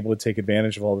 that's able to take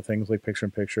advantage of all the things like picture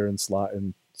in picture and slide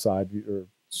and side view or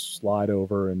slide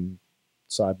over and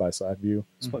side by side view,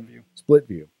 split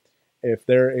view. If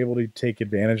they're able to take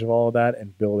advantage of all of that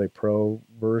and build a pro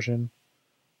version,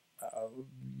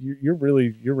 you're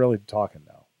really talking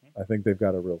now. I think they've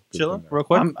got a real good Chilla, thing there. real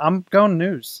quick. I'm going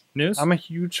news. News. I'm a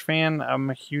huge fan. I'm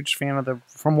a huge fan of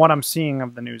from what I'm seeing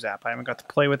of the news app. I haven't got to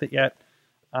play with it yet.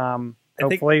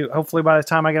 Hopefully by the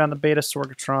time I get on the beta,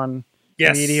 Sorgatron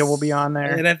media will be on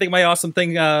there. And I think my awesome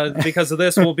thing because of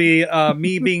this will be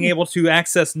me being able to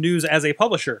access news as a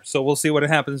publisher. So we'll see what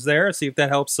happens there. See if that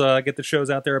helps get the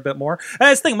shows out there a bit more. And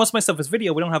that's the thing. Most of my stuff is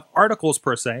video. We don't have articles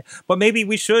per se, but maybe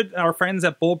we should. Our friends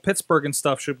at Bold Pittsburgh and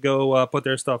stuff should go put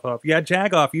their stuff up. Yeah,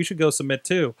 Jagoff, you should go submit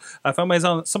too. If somebody's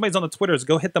on the Twitters,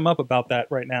 go hit them up about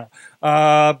that right now.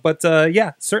 But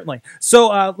yeah, certainly. So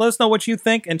let us know what you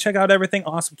think and check out everything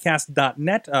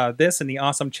awesomecast.net. This and the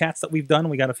awesome chats that we've done.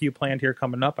 We got a few planned weekend here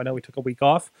coming up. I know we took a week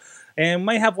off, and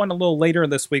might have one a little later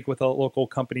this week with a local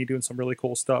company doing some really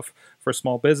cool stuff for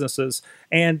small businesses.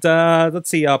 And let's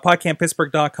see,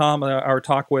 podcastpittsburgh.com, our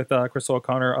talk with Crystal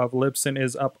O'Connor of Libsyn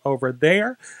is up over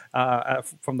there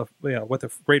from the with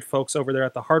the great folks over there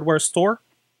at the hardware store.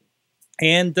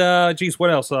 And, geez,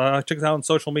 what else? Check us out on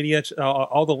social media,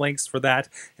 all the links for that.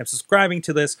 And subscribing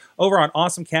to this over on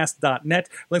awesomecast.net.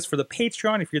 Links for the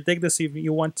Patreon. If you dig this, if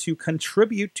you want to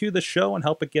contribute to the show and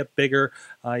help it get bigger,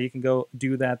 you can go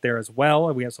do that there as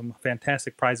well. We have some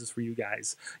fantastic prizes for you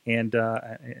guys and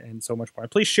so much more.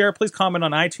 Please share. Please comment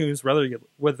on iTunes,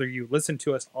 whether you listen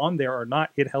to us on there or not.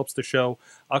 It helps the show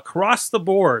across the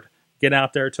board get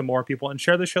out there to more people, and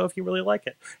share the show if you really like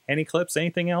it. Any clips,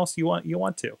 anything else you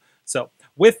want to. So,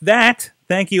 with that,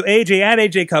 thank you, AJ at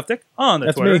AJ Kuptik on the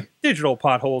That's Twitter. me.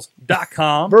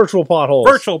 Digitalpotholes.com. Virtual potholes.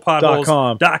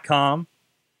 Virtualpotholes.com.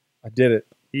 I did it.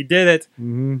 You did it.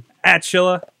 Mm-hmm. At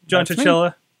Chilla. John That's me.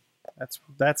 Chilla.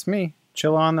 That's me.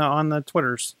 Chilla on the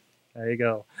Twitters. There you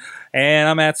go. And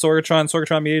I'm at Sorgatron,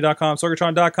 sorgatronmedia.com,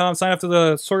 sorgatron.com. Sign up to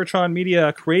the Sorgatron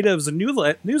Media Creatives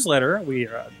newsletter. We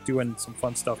are doing some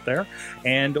fun stuff there.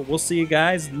 And we'll see you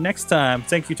guys next time.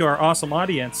 Thank you to our awesome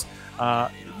audience.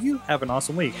 You have an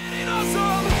awesome week. Getting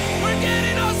awesome, we're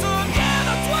getting awesome, yeah,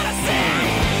 that's what I say.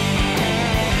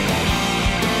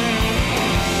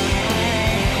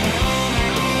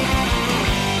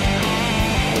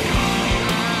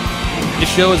 This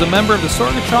show is a member of the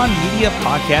Sorgatron Media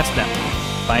Podcast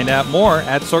Network. Find out more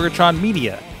at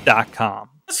sorgatronmedia.com.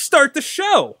 Let's start the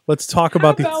show. Let's talk How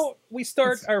about about we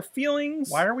start our feelings?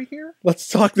 Why are we here? Let's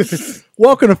talk this.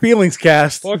 Welcome to Feelings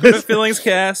Cast. Welcome to Feelings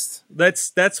Cast.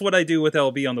 That's what I do with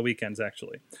LB on the weekends,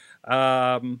 actually.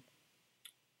 Download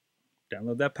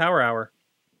that Power Hour.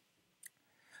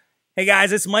 Hey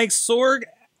guys, it's Mike Sorg.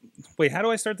 Wait, how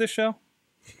do I start this show?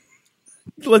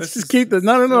 Let's just keep this.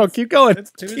 No. Keep going.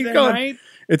 It's Tuesday Keep going. night.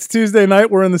 It's Tuesday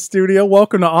night. We're in the studio.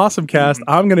 Welcome to Awesomecast.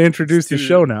 I'm going to introduce the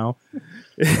show now.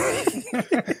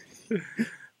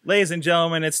 Ladies and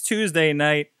gentlemen, it's Tuesday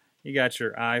night. You got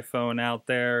your iPhone out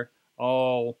there,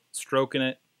 all stroking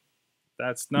it.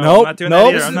 I'm not doing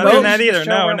that either. I'm not doing that either.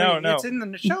 No. It's in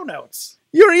the show notes.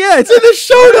 It's in the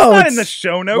show notes. It's not in the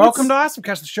show notes. Welcome to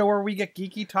Awesomecast, the show where we get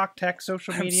geeky, talk tech,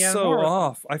 social media. I'm and so more.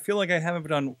 off. I feel like I haven't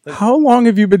done. How long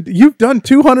have you been? You've done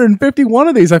 251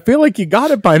 of these. I feel like you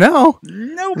got it by now.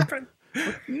 Nope.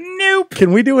 Nope.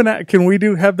 Can we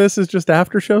have this as just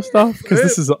after show stuff? Because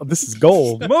this is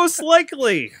gold. Most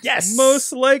likely. Yes.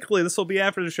 Most likely this will be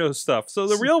after the show stuff. So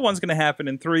the real one's going to happen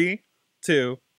in 3, 2,